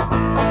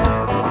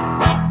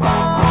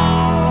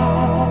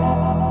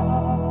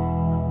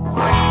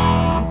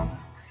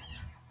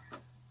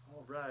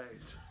 All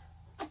right.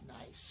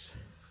 Nice.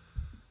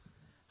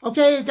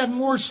 Okay, I got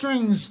more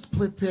strings to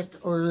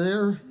pick over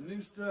there.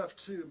 New stuff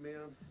too,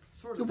 man.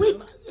 Sort of.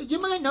 You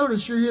might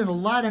notice you're hearing a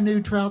lot of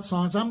new Trout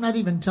songs. I'm not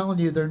even telling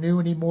you they're new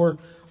anymore.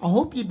 I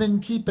hope you've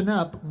been keeping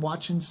up,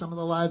 watching some of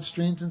the live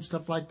streams and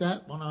stuff like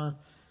that on our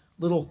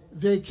little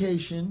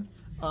vacation.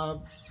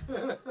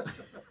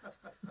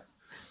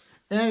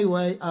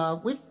 Anyway,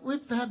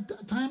 we've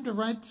had time to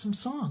write some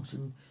songs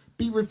and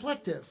be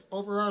reflective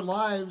over our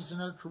lives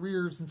and our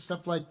careers and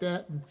stuff like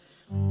that. And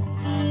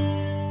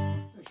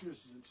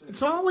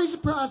it's always a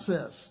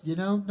process, you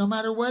know, no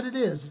matter what it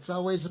is, it's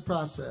always a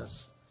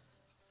process.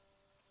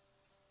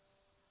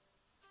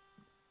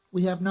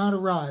 We have not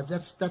arrived.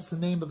 That's the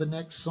name of the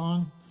next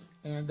song,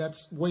 and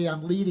that's the way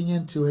I'm leading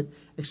into it,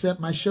 except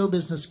my show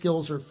business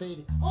skills are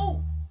fading.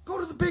 Oh, go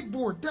to the big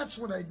board. That's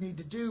what I need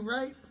to do,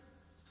 right?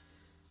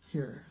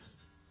 Here.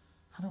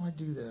 How do I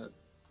do that?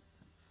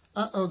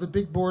 Uh-oh, the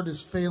big board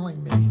is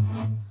failing me.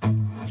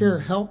 Here,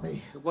 help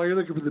me. While you're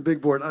looking for the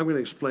big board, I'm going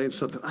to explain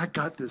something. I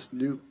got this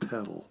new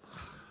pedal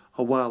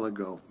a while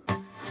ago.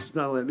 It's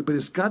not letting, but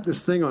it's got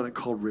this thing on it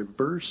called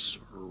reverse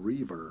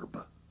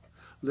reverb.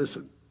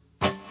 Listen.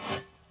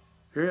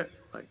 Hear it?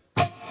 Like,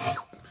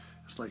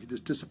 it's like it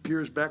just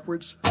disappears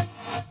backwards.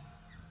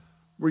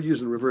 We're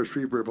using reverse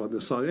reverb on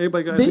this song.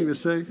 Anybody got anything to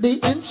say? The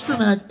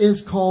instrument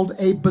is called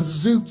a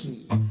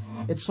bouzouki.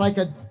 It's like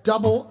a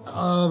double,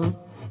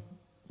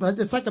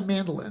 it's like a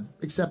mandolin,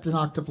 except an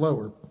octave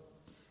lower.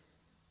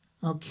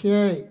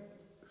 Okay.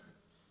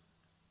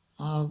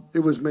 It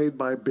was made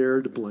by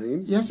Baird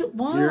Blaine. Yes, it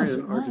was. Here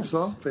in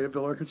Arkansas,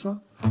 Fayetteville, Arkansas.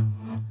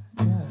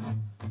 Yeah.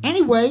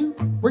 Anyway,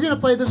 we're going to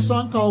play this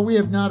song called We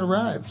Have Not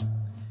Arrived.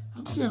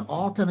 I'm seeing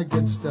all kind of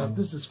good stuff.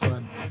 This is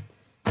fun.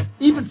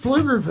 Even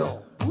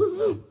Pflugerville.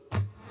 Woo-hoo.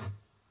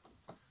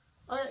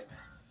 Okay.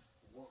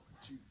 1,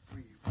 2,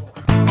 3, 4.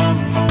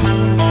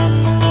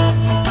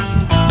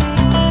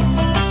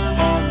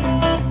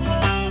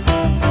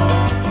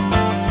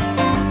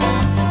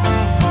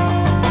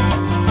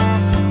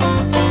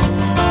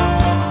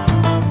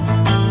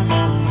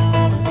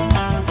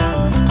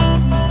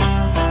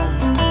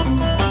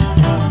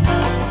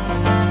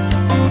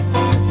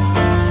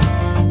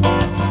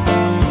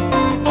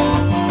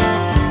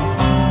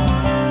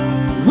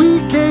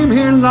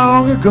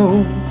 Long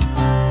ago,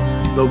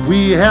 but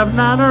we have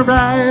not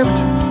arrived.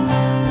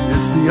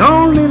 It's the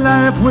only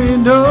life we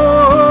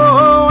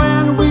know,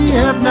 and we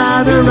have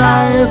not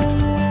arrived.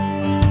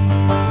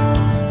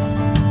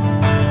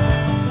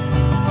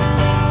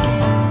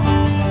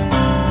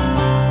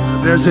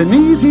 There's an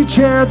easy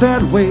chair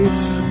that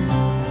waits,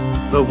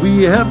 but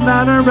we have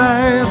not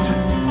arrived.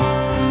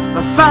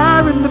 A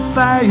fire in the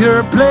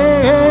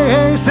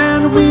fireplace,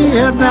 and we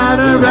have not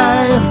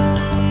arrived.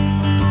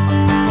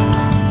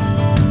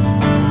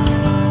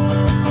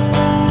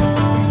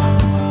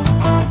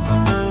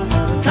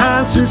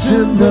 Concerts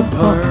in the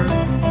park,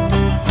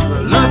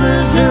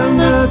 lovers in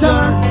the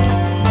dark.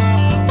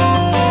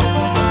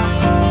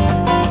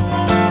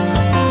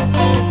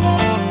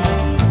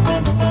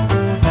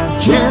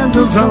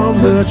 candles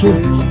on the cake,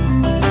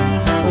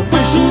 the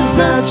wishes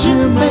that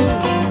you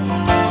make.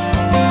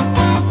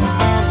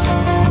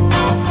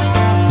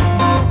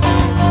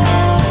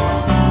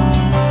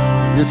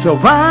 It's a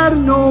wide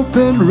and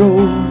open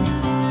road,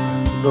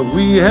 but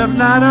we have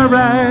not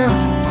arrived.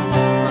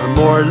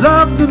 More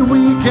love than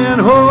we can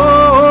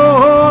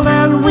hold,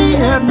 and we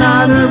have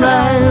not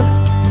arrived.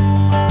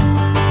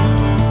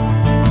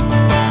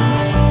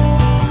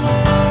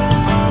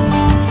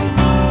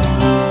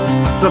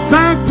 The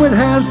banquet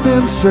has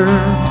been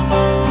served,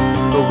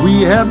 but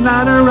we have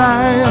not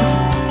arrived.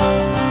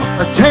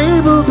 A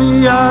table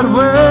beyond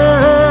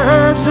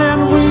words,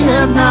 and we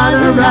have not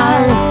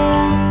arrived.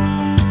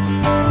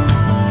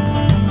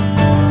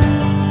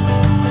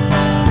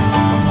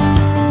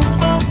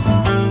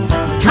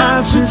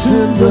 Concerts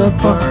in the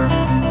park,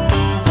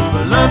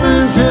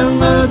 lovers in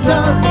the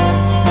dark.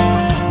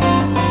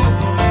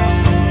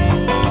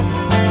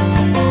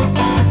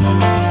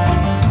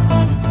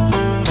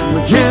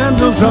 With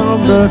candles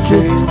on the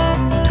cake,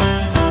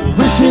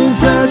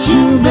 wishes that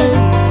you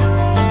make.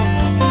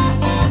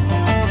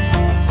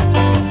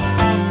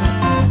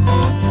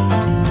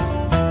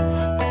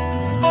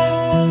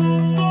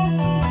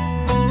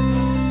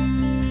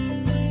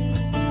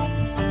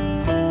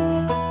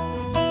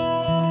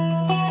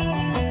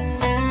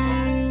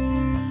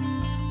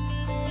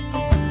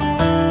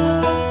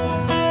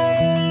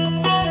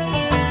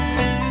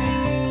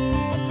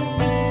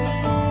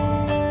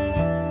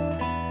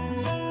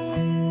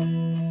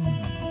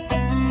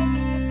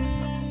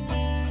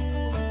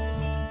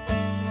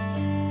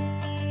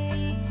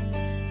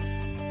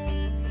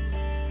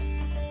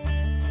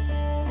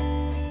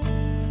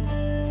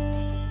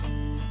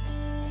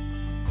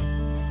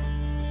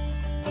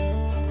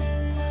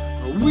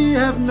 We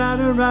have not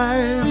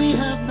arrived. We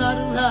have not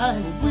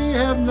arrived. We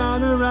have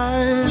not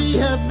arrived. We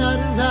have not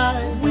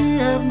arrived. We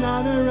have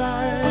not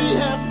arrived. We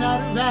have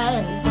not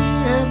arrived. We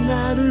have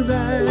not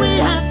arrived. We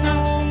have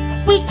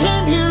not. We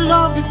came here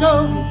long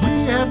ago.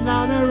 We have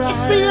not arrived.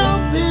 It's the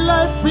only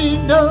life we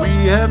know.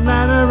 We have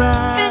not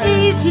arrived. An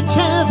easy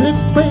chair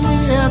that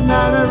breaks. We have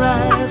not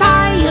arrived. A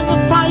fire in the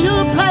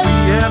fireplace.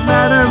 We have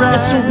not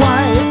arrived. It's a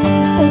wide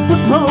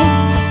open road.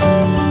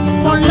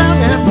 More love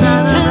than we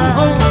can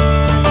hold.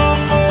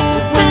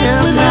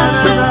 Banquet has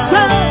been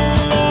said,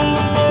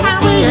 and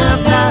we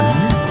have not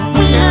arrived.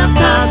 We have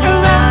not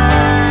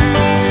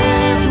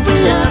arrived. We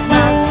have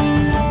not arrived.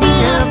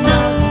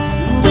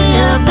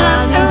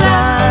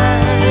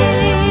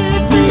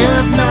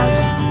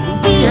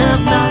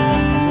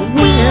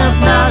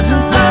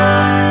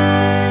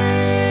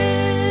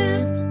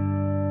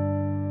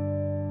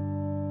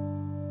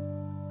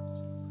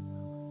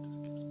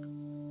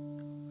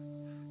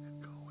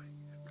 Going.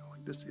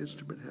 This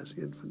instrument has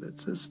infinite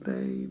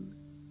sustain.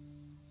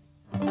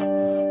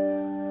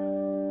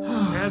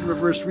 And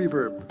reverse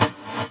reverb.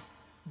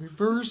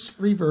 Reverse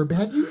reverb.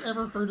 Have you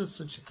ever heard of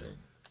such a thing?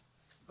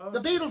 The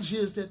Beatles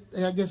used it.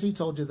 I guess he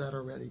told you that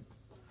already.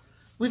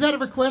 We've had a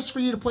request for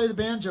you to play the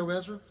banjo,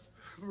 Ezra.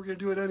 We're going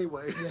to do it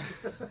anyway.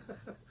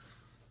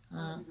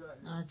 Yeah.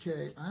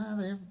 Okay.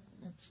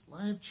 It's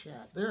live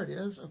chat. There it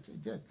is. Okay,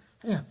 good.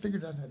 Hey, I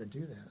figured out how to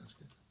do that. That's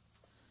good.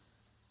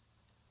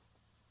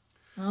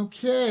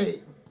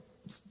 Okay.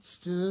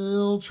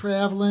 Still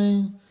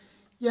traveling.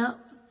 Yeah.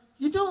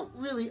 You don't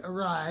really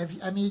arrive.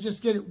 I mean, you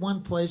just get at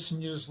one place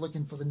and you're just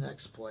looking for the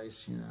next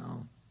place, you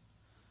know.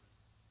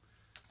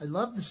 I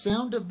love the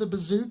sound of the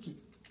bouzouki.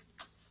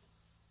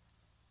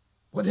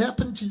 What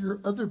happened to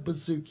your other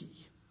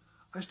bouzouki?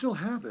 I still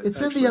have it.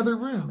 It's actually in the other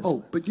room.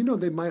 Oh, but you know,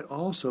 they might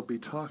also be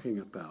talking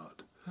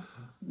about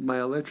my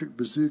electric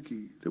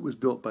bouzouki that was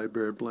built by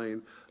Baird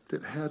Blaine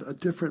that had a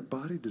different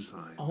body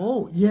design.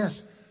 Oh,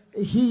 yes.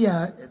 He,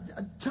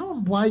 tell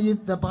him why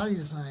the body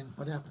design,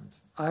 what happened?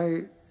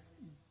 I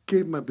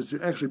gave my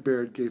bouzouki, actually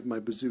Baird gave my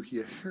bouzouki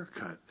a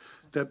haircut.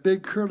 That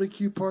big curly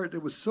Q part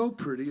that was so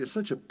pretty, it's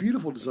such a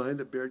beautiful design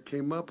that Baird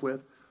came up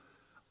with.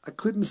 I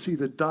couldn't see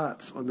the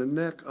dots on the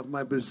neck of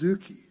my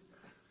bouzouki.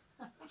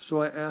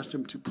 So I asked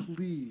him to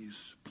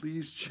please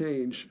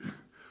change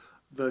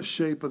the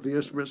shape of the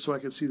instrument so I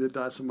could see the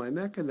dots on my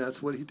neck, and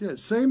that's what he did.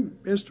 Same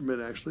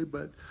instrument actually,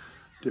 but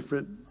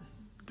different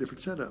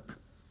setup.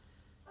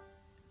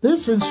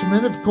 This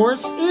instrument, of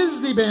course,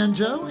 is the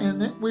banjo,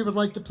 and we would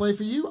like to play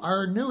for you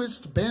our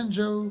newest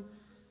banjo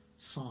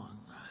song.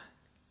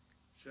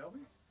 Shall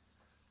we?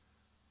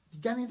 You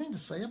got anything to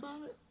say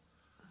about it?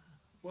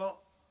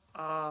 Well,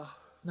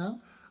 no?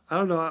 I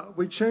don't know.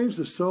 We changed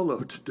the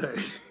solo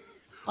today.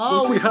 Oh,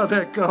 we'll see how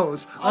that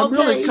goes. I'm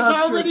okay, really he's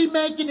already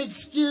making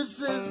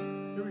excuses.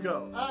 Here we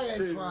go. Okay,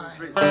 2, fine.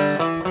 3.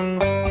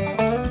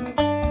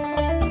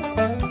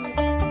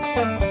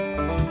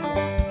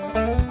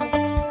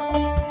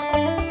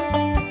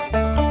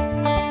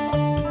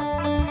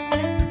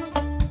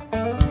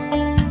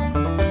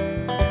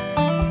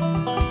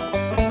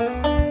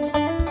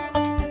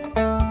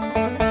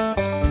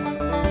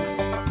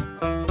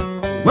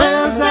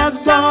 Where's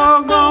that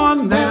dog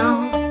gone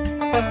now?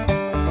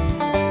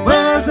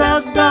 Where's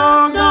that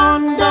dog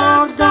gone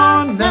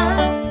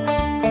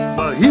now?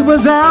 But he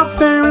was out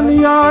there in the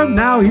yard,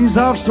 now he's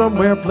off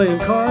somewhere playing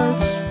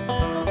cards.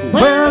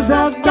 Where's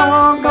that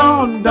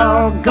doggone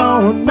dog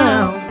gone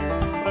now?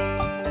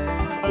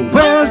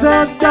 Where's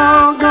that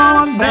dog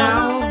gone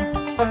now?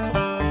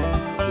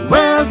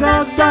 Where's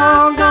that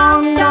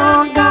doggone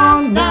dog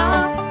gone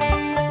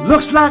now?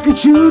 Looks like he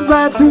chewed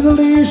right through the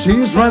leash,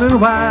 he's running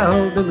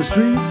wild in the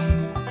streets.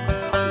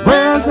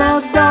 Where's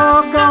that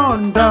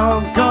doggone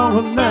dog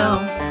gone now?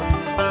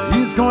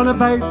 He's gonna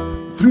bite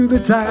through the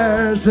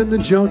tires in the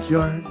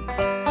junkyard,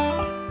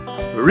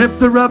 rip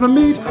the rubber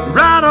meat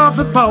right off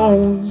the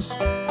bones,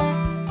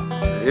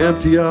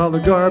 empty all the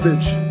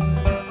garbage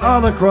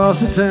all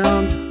across the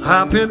town,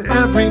 hop in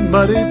every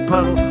muddy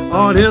puddle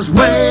on his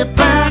way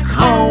back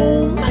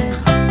home.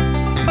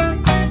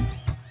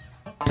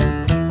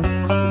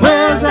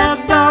 Where's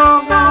that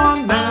dog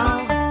gone now?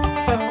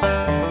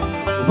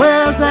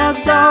 Where's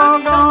that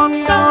dog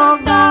gone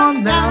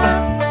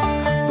now?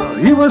 Well,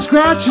 he was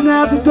scratching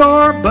at the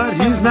door, but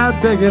he's not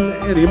begging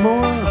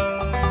anymore.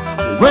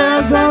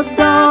 Where's that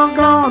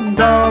doggone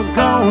dog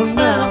gone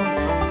now?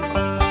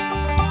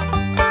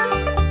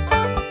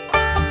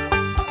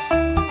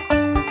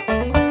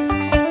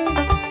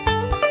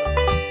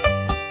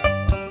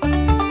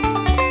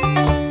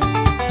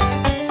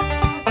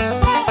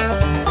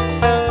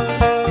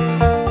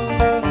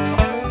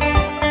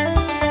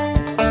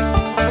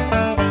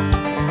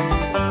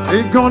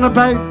 Ain't gonna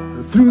bite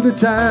through the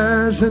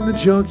tires in the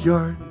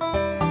junkyard,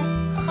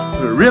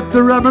 rip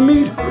the rubber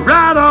meat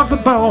right off the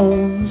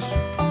bones,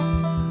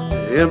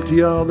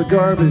 empty all the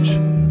garbage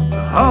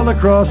all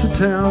across the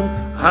town,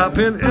 hop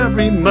in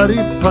every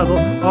muddy puddle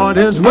on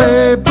his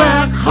way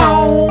back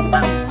home.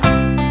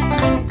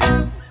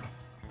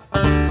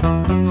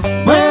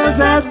 Where's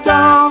that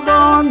dog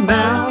gone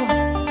now?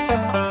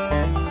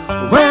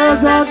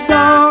 Where's that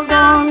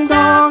doggone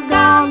dog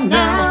gone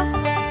now?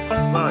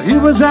 Well, he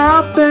was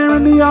out there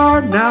in the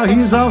yard, now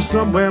he's off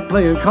somewhere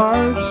playing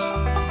cards.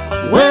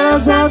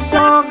 Where's that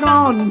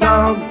doggone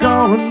dog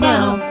gone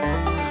now?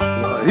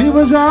 Well, he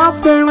was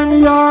out there in the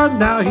yard,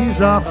 now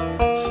he's off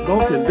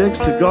smoking big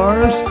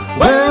cigars.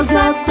 Where's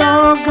that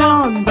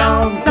doggone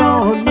dog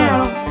gone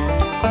now?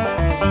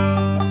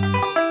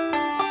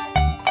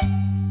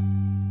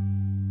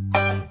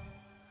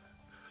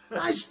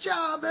 Nice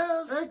job,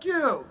 Els. Thank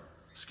you.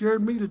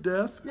 Scared me to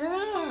death.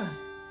 Yeah.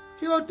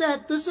 He wrote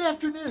that this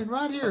afternoon,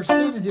 right here,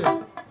 standing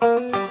here.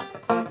 Let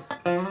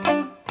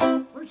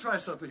me try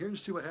something here and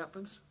see what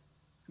happens.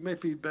 It may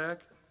feed back.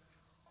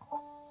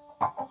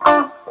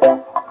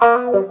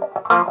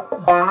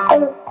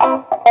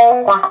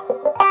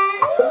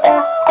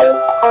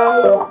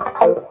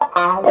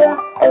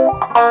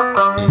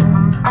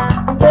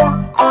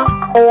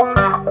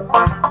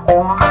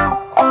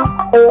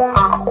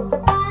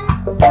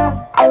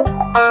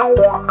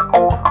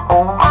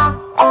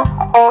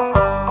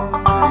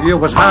 It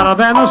was hotter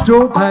than a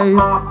stovepipe,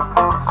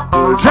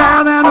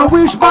 drier than a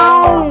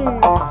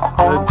wishbone,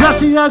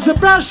 dusty as a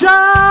brush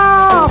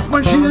off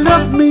when she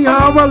left me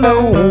all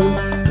alone.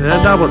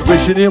 And I was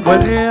wishing it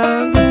would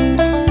end.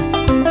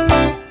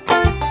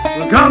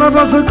 God of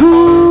us a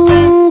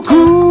cool,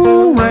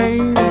 cool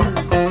rain.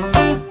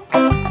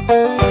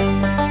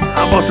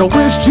 I must have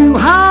wished too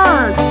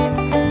hard,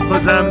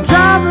 'cause I'm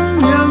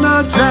driving in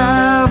the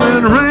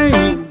driving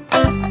rain.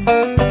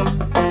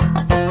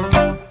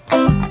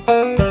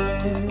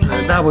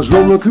 I was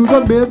rolling through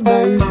the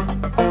midnight,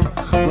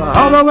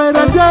 all the way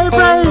to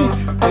daybreak.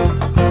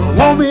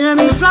 Won't be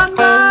any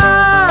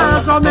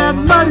sunrise on that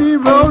muddy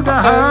road to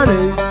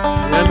heartache.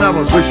 And I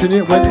was wishing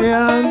it would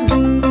end.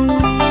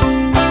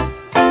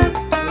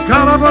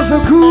 God of us a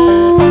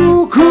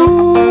cool,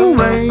 cool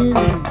rain.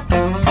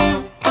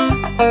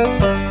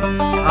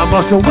 I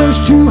must have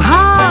wished too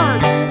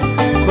hard,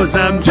 'cause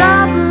I'm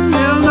driving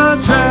in the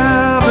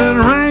driving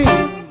rain.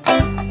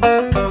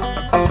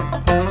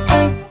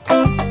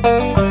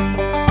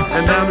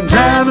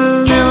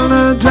 Driving in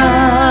the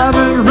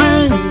driving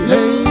rain,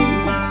 hey.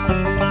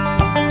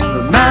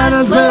 Might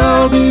as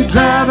well be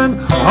driving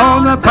on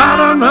the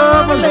bottom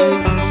of a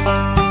lake.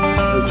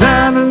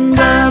 Driving,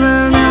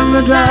 driving in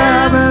the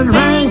driving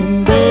rain,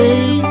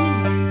 babe.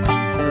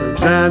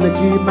 Trying to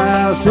keep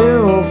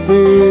myself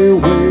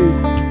away.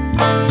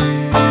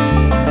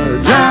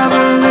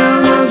 Driving in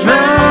the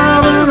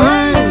driving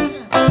rain.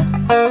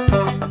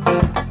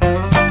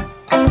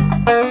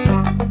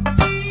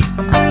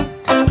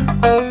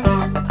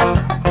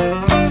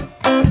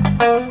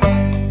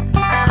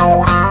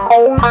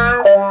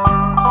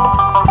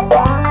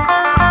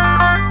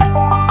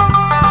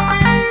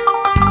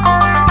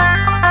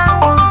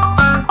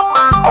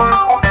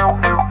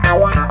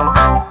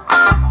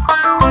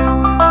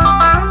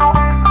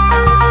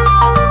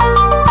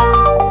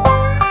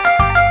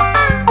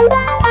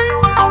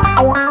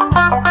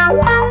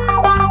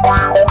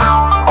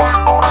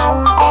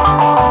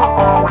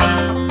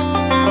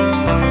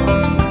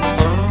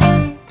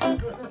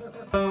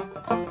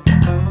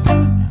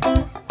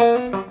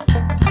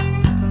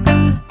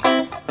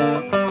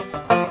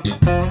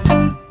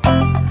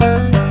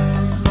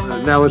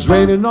 Now it's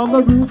raining on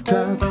the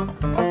rooftop,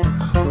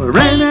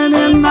 raining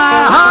in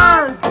my heart.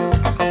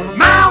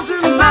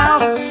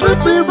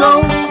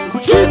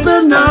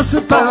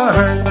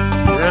 apart,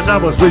 and I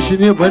was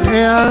wishing it would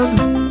end.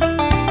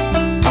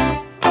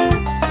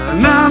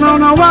 And now I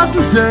don't know what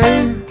to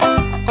say.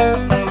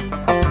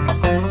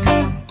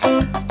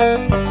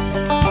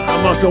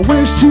 I must have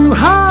wished too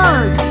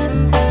hard,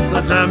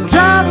 'cause I'm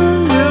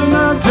driving in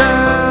the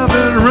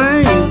driving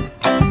rain.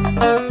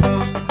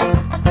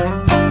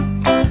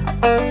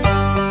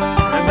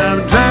 And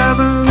I'm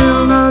driving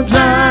in the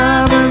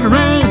driving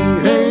rain.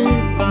 Hey,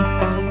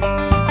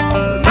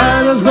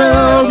 might as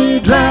well be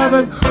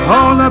driving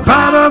on the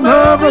bottom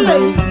of a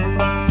lake.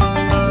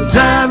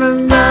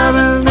 Driving,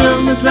 driving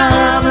in the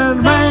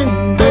driving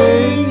rain,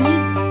 babe.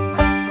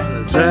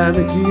 Trying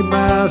to keep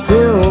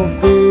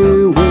myself away.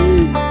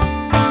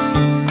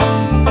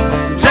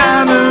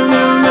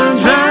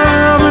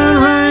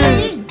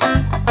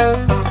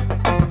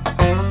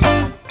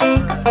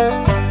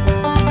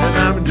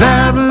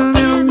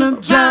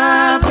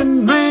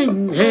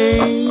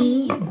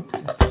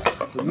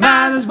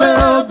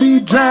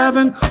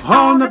 Driving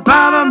on the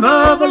bottom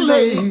of a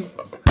lake.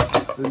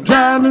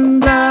 Driving,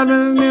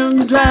 driving in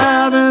the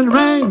driving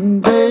rain,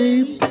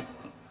 babe.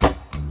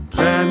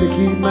 Trying to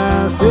keep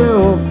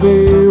myself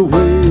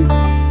away.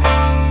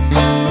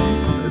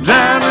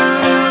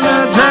 Driving in the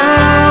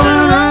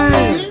driving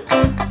rain.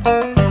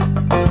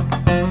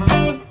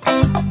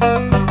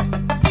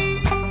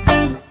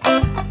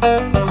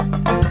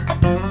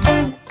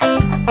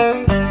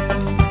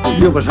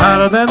 It was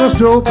hotter than a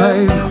stove,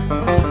 drier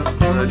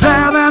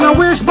than a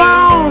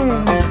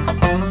wishbone.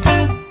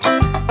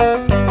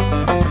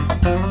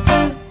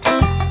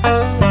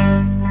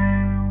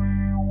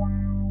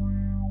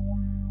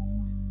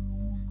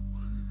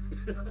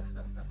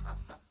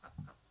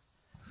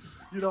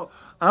 You know,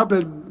 I've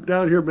been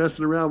down here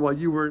messing around while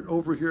you weren't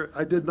over here.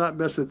 I did not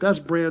mess it. That's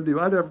brand new.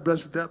 I never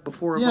messed with that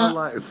before in my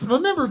life.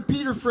 Remember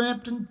Peter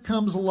Frampton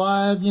Comes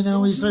Alive? You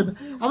know, he's. I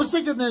was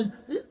thinking that,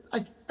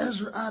 like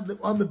Ezra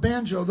on the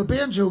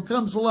banjo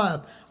comes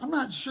alive. I'm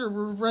not sure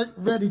we're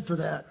ready for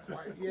that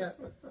quite yet.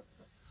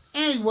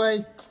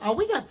 Anyway,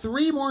 we got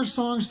 3 more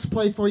songs to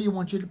play for you. I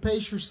want you to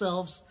pace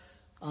yourselves.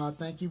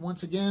 Thank you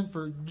once again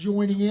for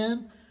joining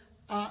in.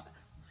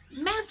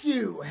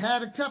 Matthew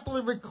had a couple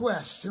of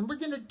requests, and we're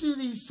going to do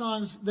these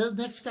songs, the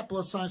next couple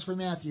of songs for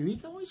Matthew. He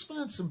can always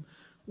find some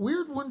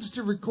weird ones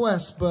to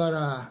request, but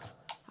I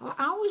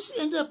always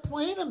end up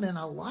playing them, and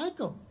I like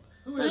them.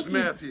 Who is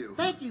Matthew?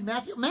 Thank you,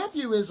 Matthew.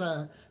 Matthew is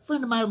a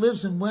friend of mine who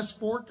lives in West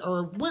Fork,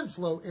 or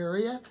Winslow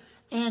area,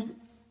 and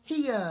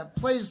he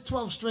plays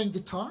 12-string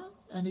guitar,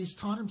 and he's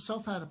taught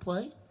himself how to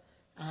play,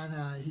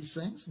 and he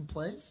sings and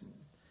plays.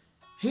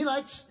 He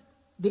likes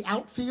the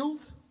outfield.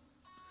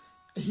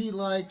 He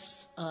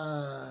likes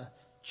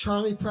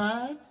Charlie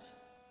Pride,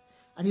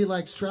 and he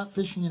likes Trout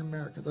Fishing in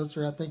America. Those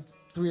are, I think,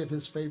 3 of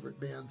his favorite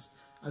bands.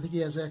 I think he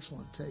has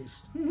excellent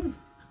taste.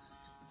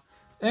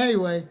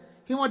 Anyway,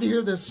 he wanted to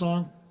hear this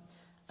song.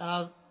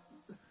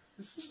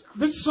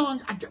 This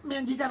song,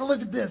 man, you got to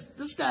look at this.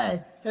 This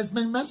guy has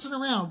been messing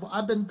around.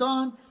 I've been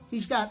gone.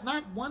 He's got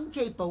not 1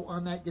 capo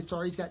on that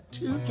guitar. He's got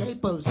 2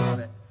 capos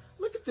on it.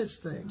 Look at this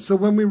thing. So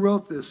when we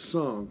wrote this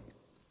song,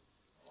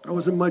 I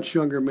was a much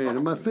younger man,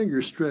 and my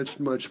fingers stretched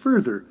much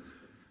further.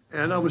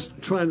 And I was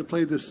trying to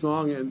play this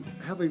song and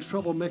having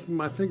trouble making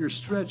my fingers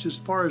stretch as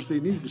far as they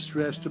needed to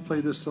stretch to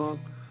play this song.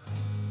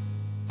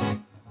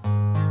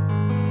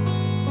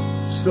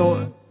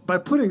 So by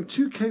putting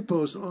 2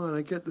 capos on,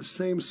 I get the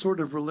same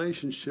sort of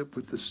relationship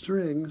with the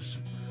strings,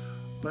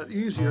 but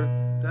easier.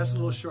 That's a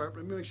little sharp.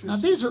 Let me make sure. Now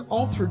these are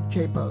altered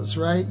capos,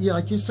 right? Yeah,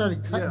 like you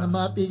started cutting them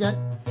up. You got,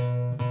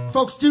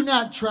 folks, do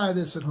not try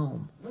this at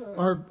home.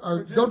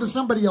 Or go to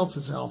somebody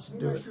else's house and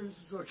do it. Sure this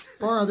is okay.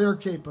 Borrow their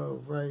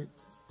capo, right?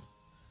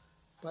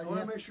 But I want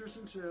to make sure it's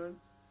in tune.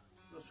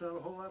 It'll sound a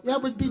whole lot better. Yeah,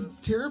 it would be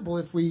terrible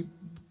if we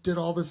did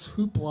all this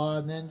hoopla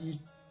and then you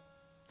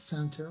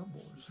sound terrible or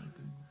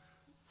something.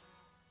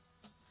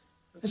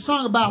 A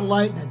song about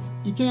lightning.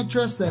 You can't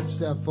trust that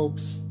stuff,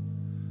 folks.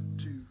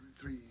 2,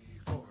 3,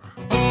 4.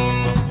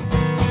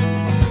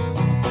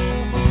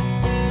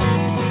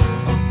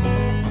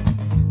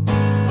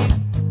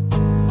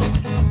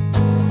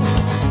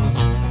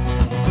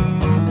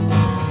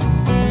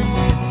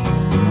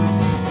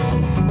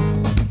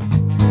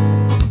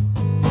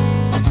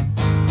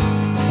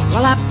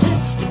 Well, I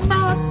pitched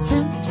my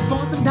tent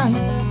for the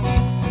night.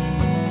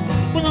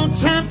 With no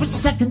time for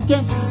second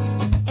guesses,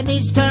 and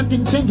these turned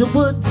into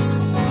woods.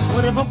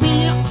 Whatever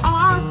we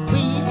are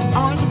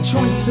the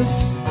choices.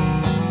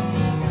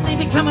 They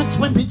become us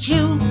when we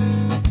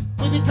choose.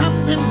 We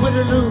become them, win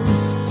or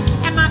lose.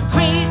 Am I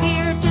crazy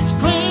or just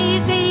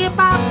crazy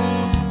about?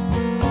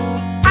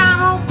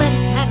 I've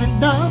already had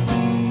enough.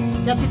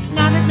 Guess it's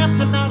not enough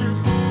to matter.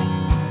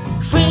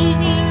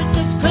 Crazy or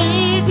just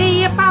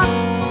crazy about?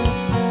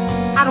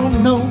 I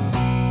don't know.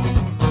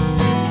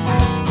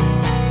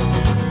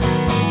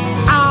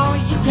 Oh,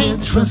 you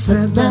can't trust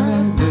that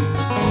lightning.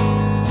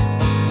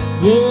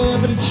 Yeah,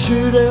 but it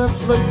sure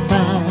does look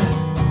fine.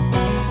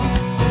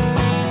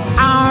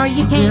 Oh,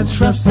 you can't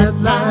trust that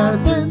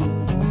lightning.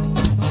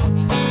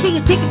 Still,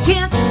 you take a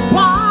chance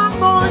one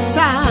more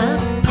time.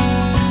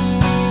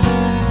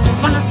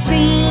 When I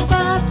see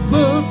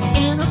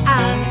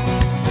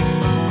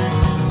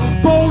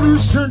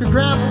Rocks turn to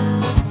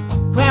gravel,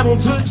 gravel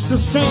turns to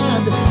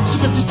sand. She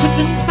gets a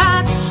chicken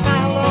fat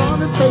smile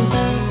on her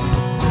face,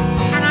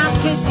 and I've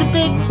kissed a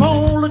big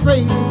bowl of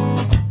gravy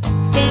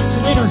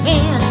dancing in her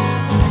hand.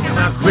 Am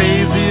I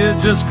crazy or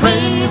just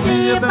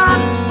crazy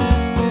about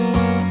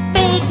it?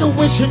 Make a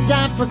wish and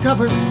die for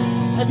cover.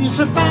 Have you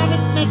survived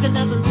it? Make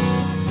another.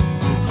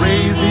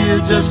 Crazy or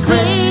just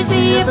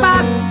crazy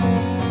about it?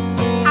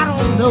 I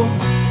don't know.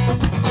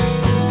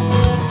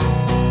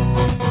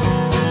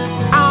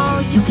 Oh,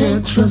 you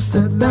can't trust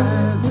that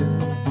lightning.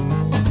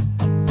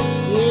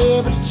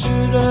 Yeah, but it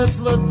sure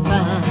does look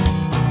fine.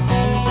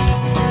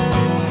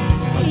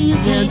 You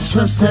can't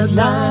trust that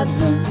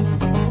lightning.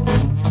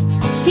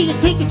 Still you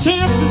take your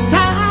chances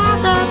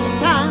time after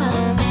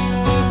time.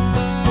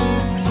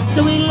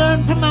 Do we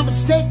learn from our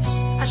mistakes?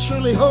 I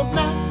surely hope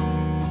not.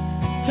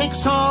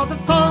 Takes all the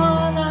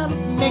fun out of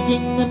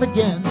making them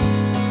again.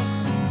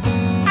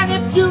 And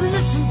if you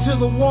listen to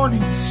the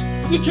warnings,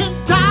 you can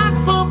die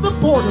from the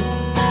boredom.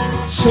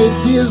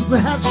 Safety is the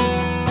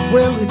hazard.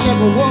 Well, it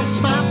never was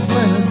my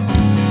friend.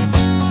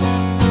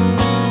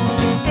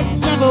 It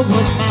never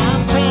was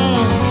my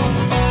friend.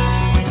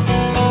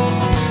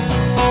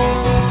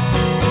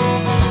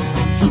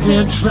 You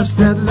can't trust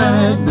that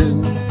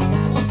lightning.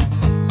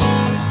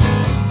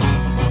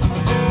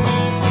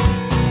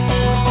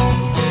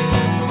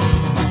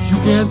 You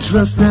can't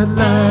trust that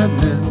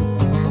lightning.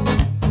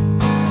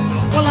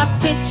 Well, I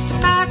pitched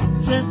my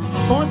tent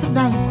for the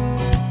night,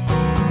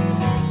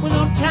 with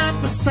no time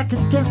for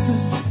second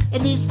guesses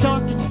in these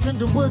dark and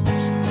tender woods.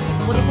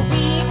 Whatever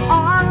we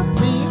are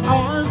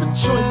the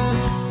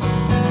choices.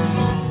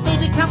 They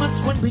become us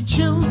when we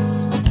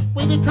choose.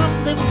 We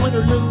become them win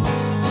or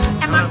lose.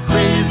 Am I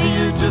crazy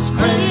or just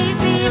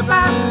crazy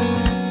about it?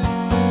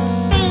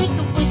 Make a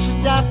wish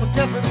and die for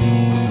cover.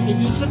 If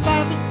you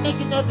survive it, make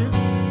another.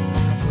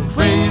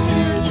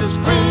 Crazy or just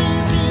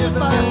crazy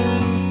about it?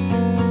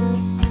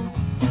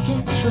 You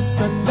can't trust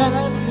that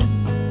lightning.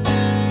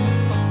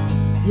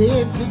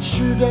 Yeah, but it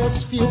sure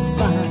does feel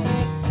fine.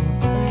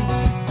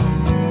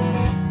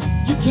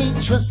 You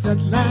can't trust that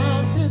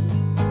lightning.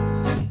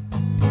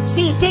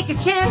 See you take a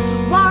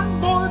chances one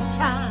more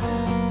time.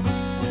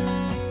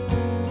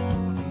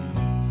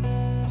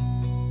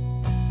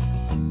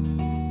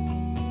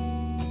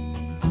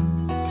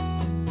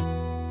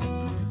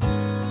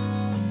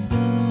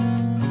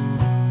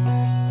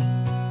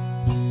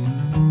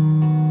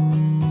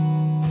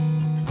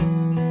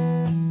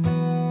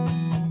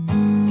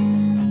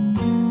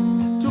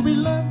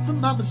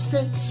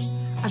 Mistakes,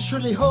 I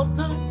surely hope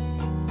not.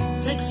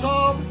 Takes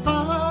all the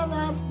fun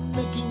out of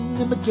making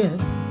them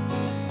again.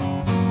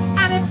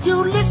 And if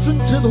you listen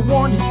to the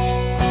warnings,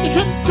 you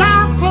can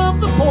die from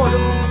the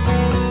boredom.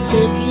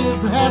 Safety is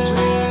the hazard.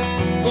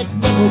 It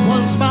never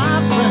was my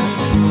friend.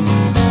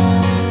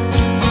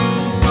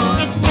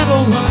 It never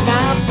was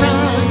my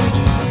friend.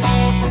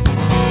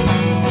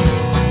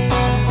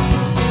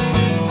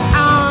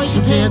 Oh,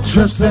 you can't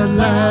trust that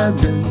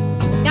lightning.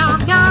 No,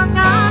 no,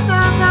 no,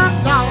 no, no,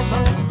 no.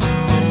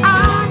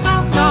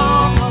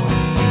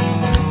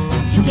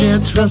 You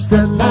can't trust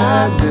that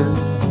lightning.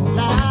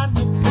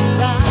 Lightning,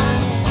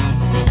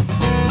 lightning.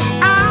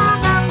 Oh,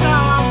 no, no,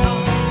 no.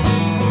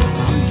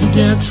 You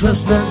can't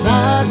trust that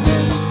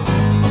lightning.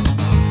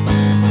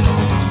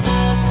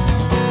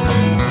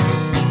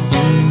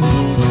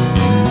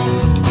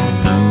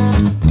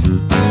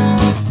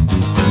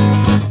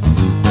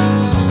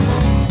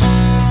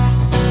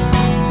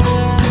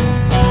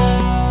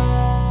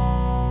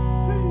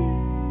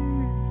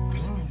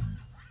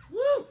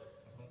 Woo!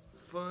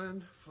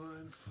 Fun,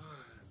 fun, fun.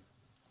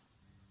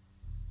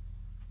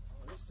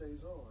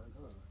 Stays on,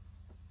 huh?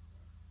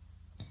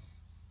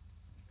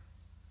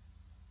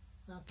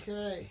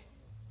 Okay.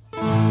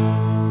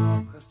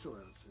 That's too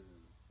loud too.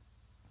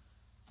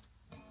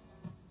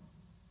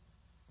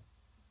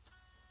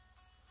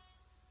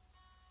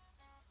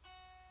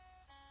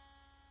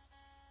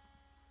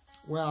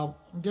 Well,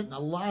 I'm getting a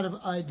lot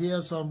of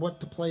ideas on what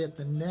to play at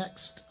the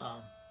next.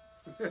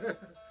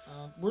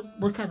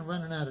 We're kind of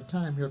running out of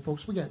time here,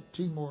 folks. We got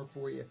 2 more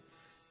for you.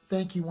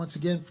 Thank you once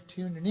again for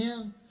tuning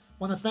in.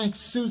 Want to thank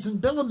Susan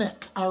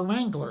Billamick, our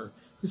wrangler,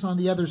 who's on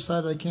the other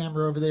side of the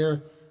camera over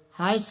there.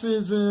 Hi,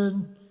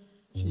 Susan.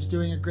 She's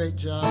doing a great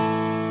job.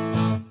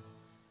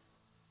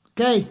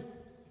 Okay,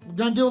 we're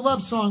going to do a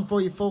love song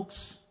for you,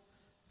 folks.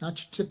 Not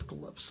your typical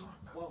love song.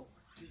 1,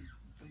 2,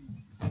 3,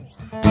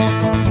 4.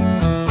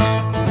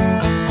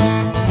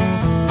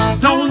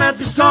 Don't let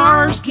the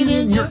stars get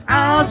in your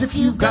eyes if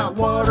you've got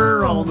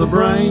water on the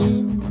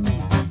brain.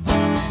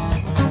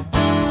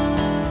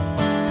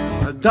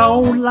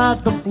 Don't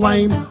light the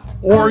flame,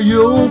 or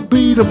you'll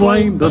be to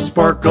blame. The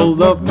spark of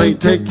love may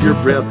take your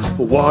breath.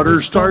 The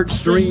water starts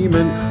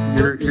streaming,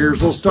 your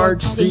ears will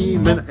start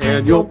steaming,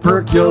 and you'll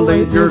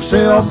percolate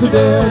yourself to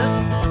death.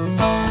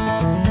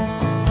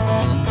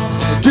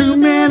 Too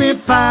many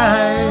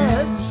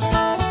fights,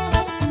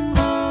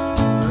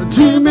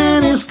 too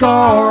many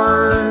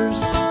scars,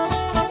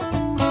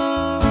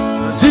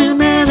 too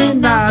many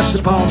nights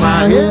upon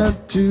my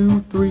head.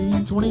 2,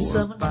 3,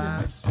 27, 4,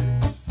 5, 6,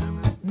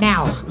 7,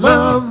 now.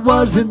 Love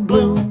was in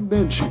bloom,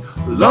 then she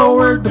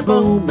lowered the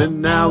boom,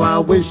 and now I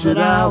wish that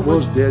I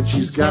was dead.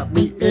 She's got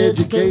me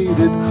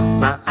educated,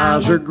 my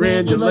eyes are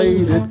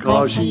granulated,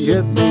 'cause she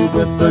hit me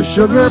with the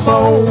sugar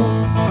bowl.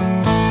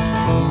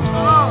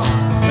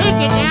 Pick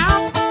it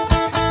now.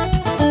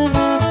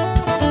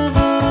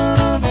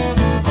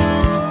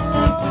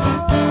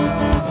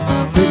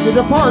 Pick it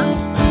apart.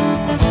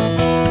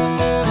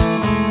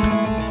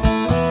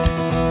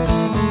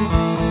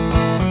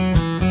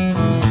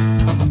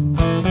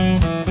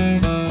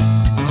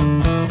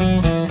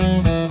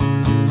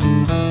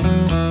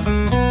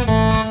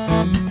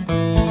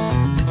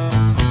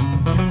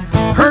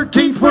 Her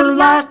teeth were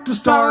like the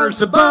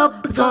stars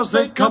above, because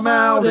they come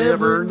out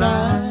every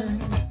night.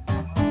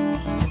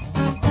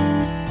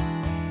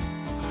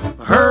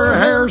 Her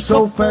hair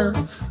so fair,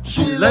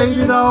 she laid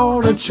it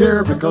on a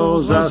chair,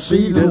 because I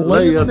seen it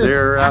laying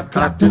there. I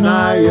cocked an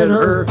eye at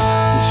her,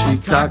 and she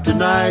cocked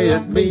an eye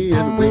at me,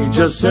 and we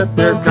just sat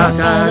there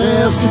cockeyed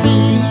as could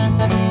be.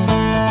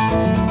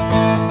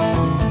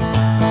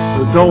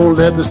 But don't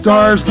let the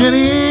stars get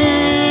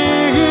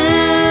in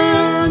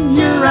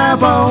your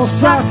eyeball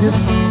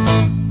sockets.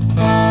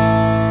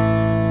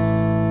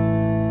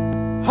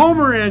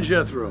 Homer and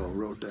Jethro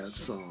wrote that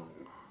song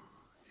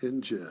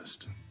in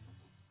jest.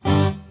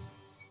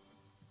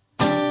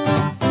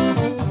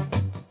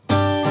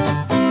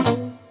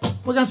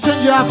 We're gonna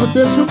send you out with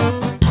this one.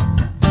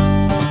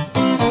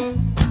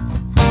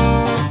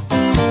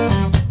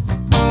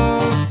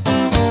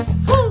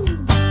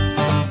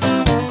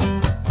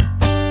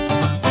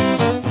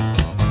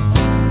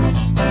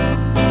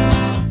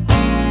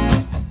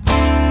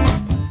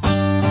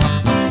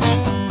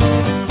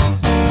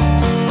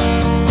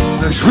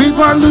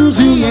 Shreveport,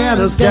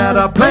 Louisiana's got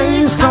a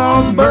place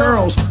called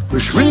Murrell's.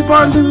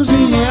 Shreveport,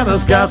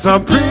 Louisiana's got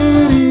some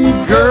pretty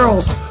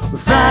girls.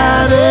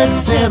 Fried egg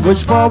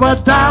sandwich for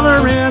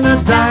 $1 and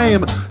a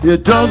dime.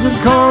 It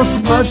doesn't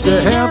cost much to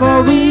have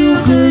a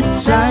real good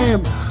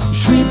time.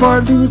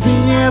 Shreveport,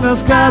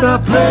 Louisiana's got a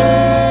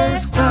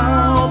place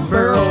called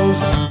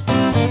Murrell's.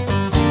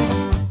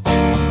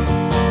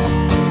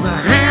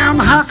 Ham,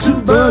 hocks,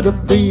 and butter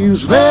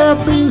beans,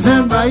 red beans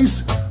and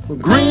rice.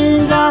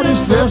 Green got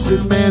his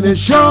dressing, man, it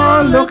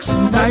sure looks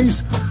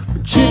nice.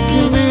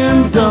 Chicken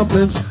and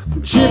dumplings,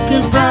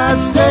 chicken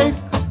fried steak,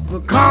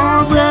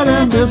 cornbread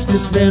and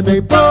biscuits, man, they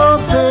both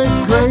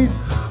taste great.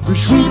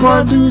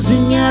 Shreveport,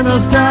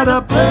 Louisiana's got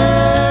a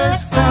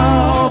place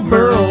called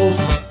Murrell's.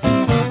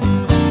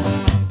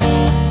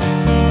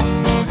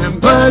 And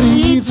Buddy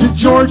eats at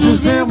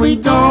George's, and we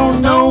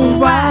don't know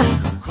why,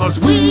 'cause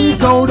we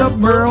go to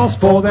Murrell's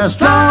for that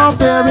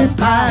strawberry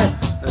pie.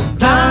 And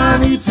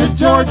Don eats at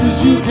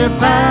George's, you can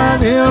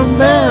find him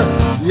there.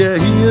 Yeah,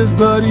 he is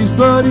Buddy's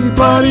buddy,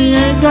 but he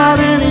ain't got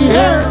any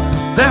hair.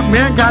 That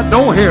man got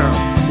no hair.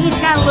 He's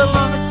got a little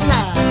on the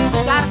side.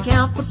 It's gotta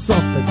count for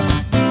something.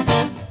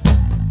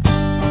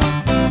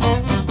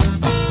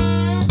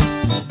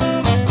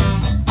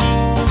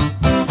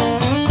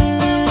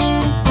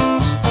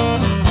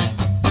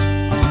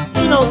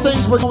 You know,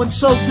 things were going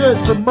so good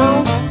for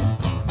Murrell,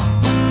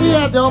 he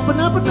had to open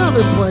up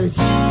another place.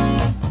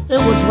 It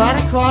was right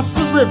across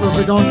the river.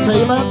 We're going to tell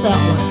you about that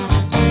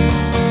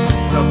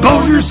one.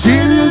 Bossier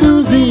City,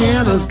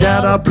 Louisiana's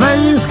got a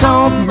place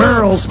called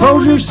Murrell's.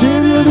 Bossier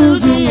City,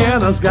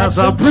 Louisiana's got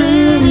some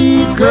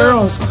pretty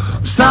girls.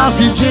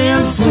 Sausage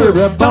and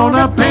syrup on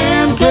a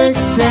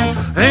pancake stack.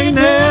 Ain't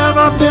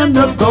never been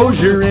to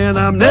Bossier, and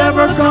I'm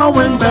never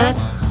going back.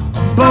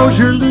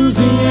 Bossier,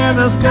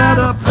 Louisiana's got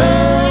a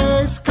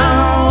place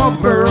called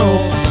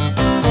Murrell's.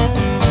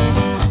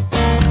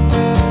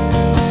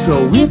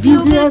 So if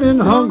you're getting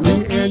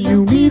hungry and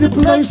you need a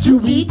place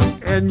to eat,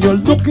 and you're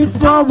looking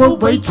for a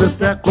waitress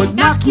that could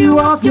knock you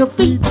off your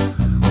feet,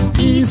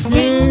 East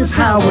Kings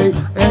Highway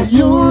at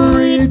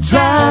Uri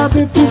Drive.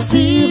 If you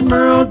see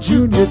Murrell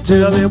Jr.,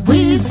 tell him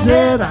we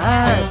said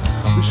hi.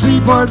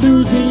 Shreveport,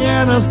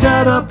 Louisiana's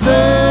got a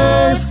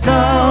place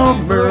called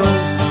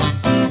Murrell's.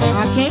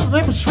 I can't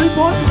remember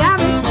Shreveport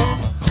without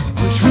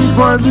it.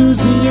 Shreveport,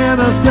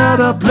 Louisiana's got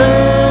a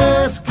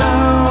place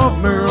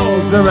called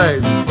Murrell's. All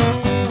right.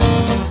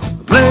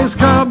 Place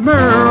called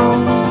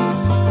Murrell's.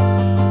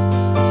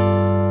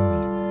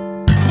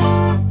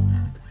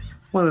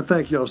 I want to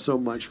thank y'all so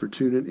much for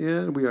tuning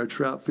in. We are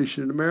Trout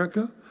Fishing in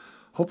America.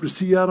 Hope to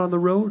see you out on the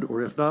road,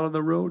 or if not on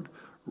the road,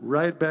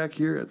 right back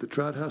here at the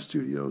Trout House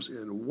Studios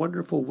in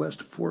wonderful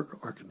West Fork,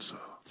 Arkansas.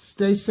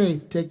 Stay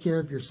safe. Take care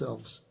of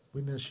yourselves.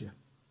 We miss you.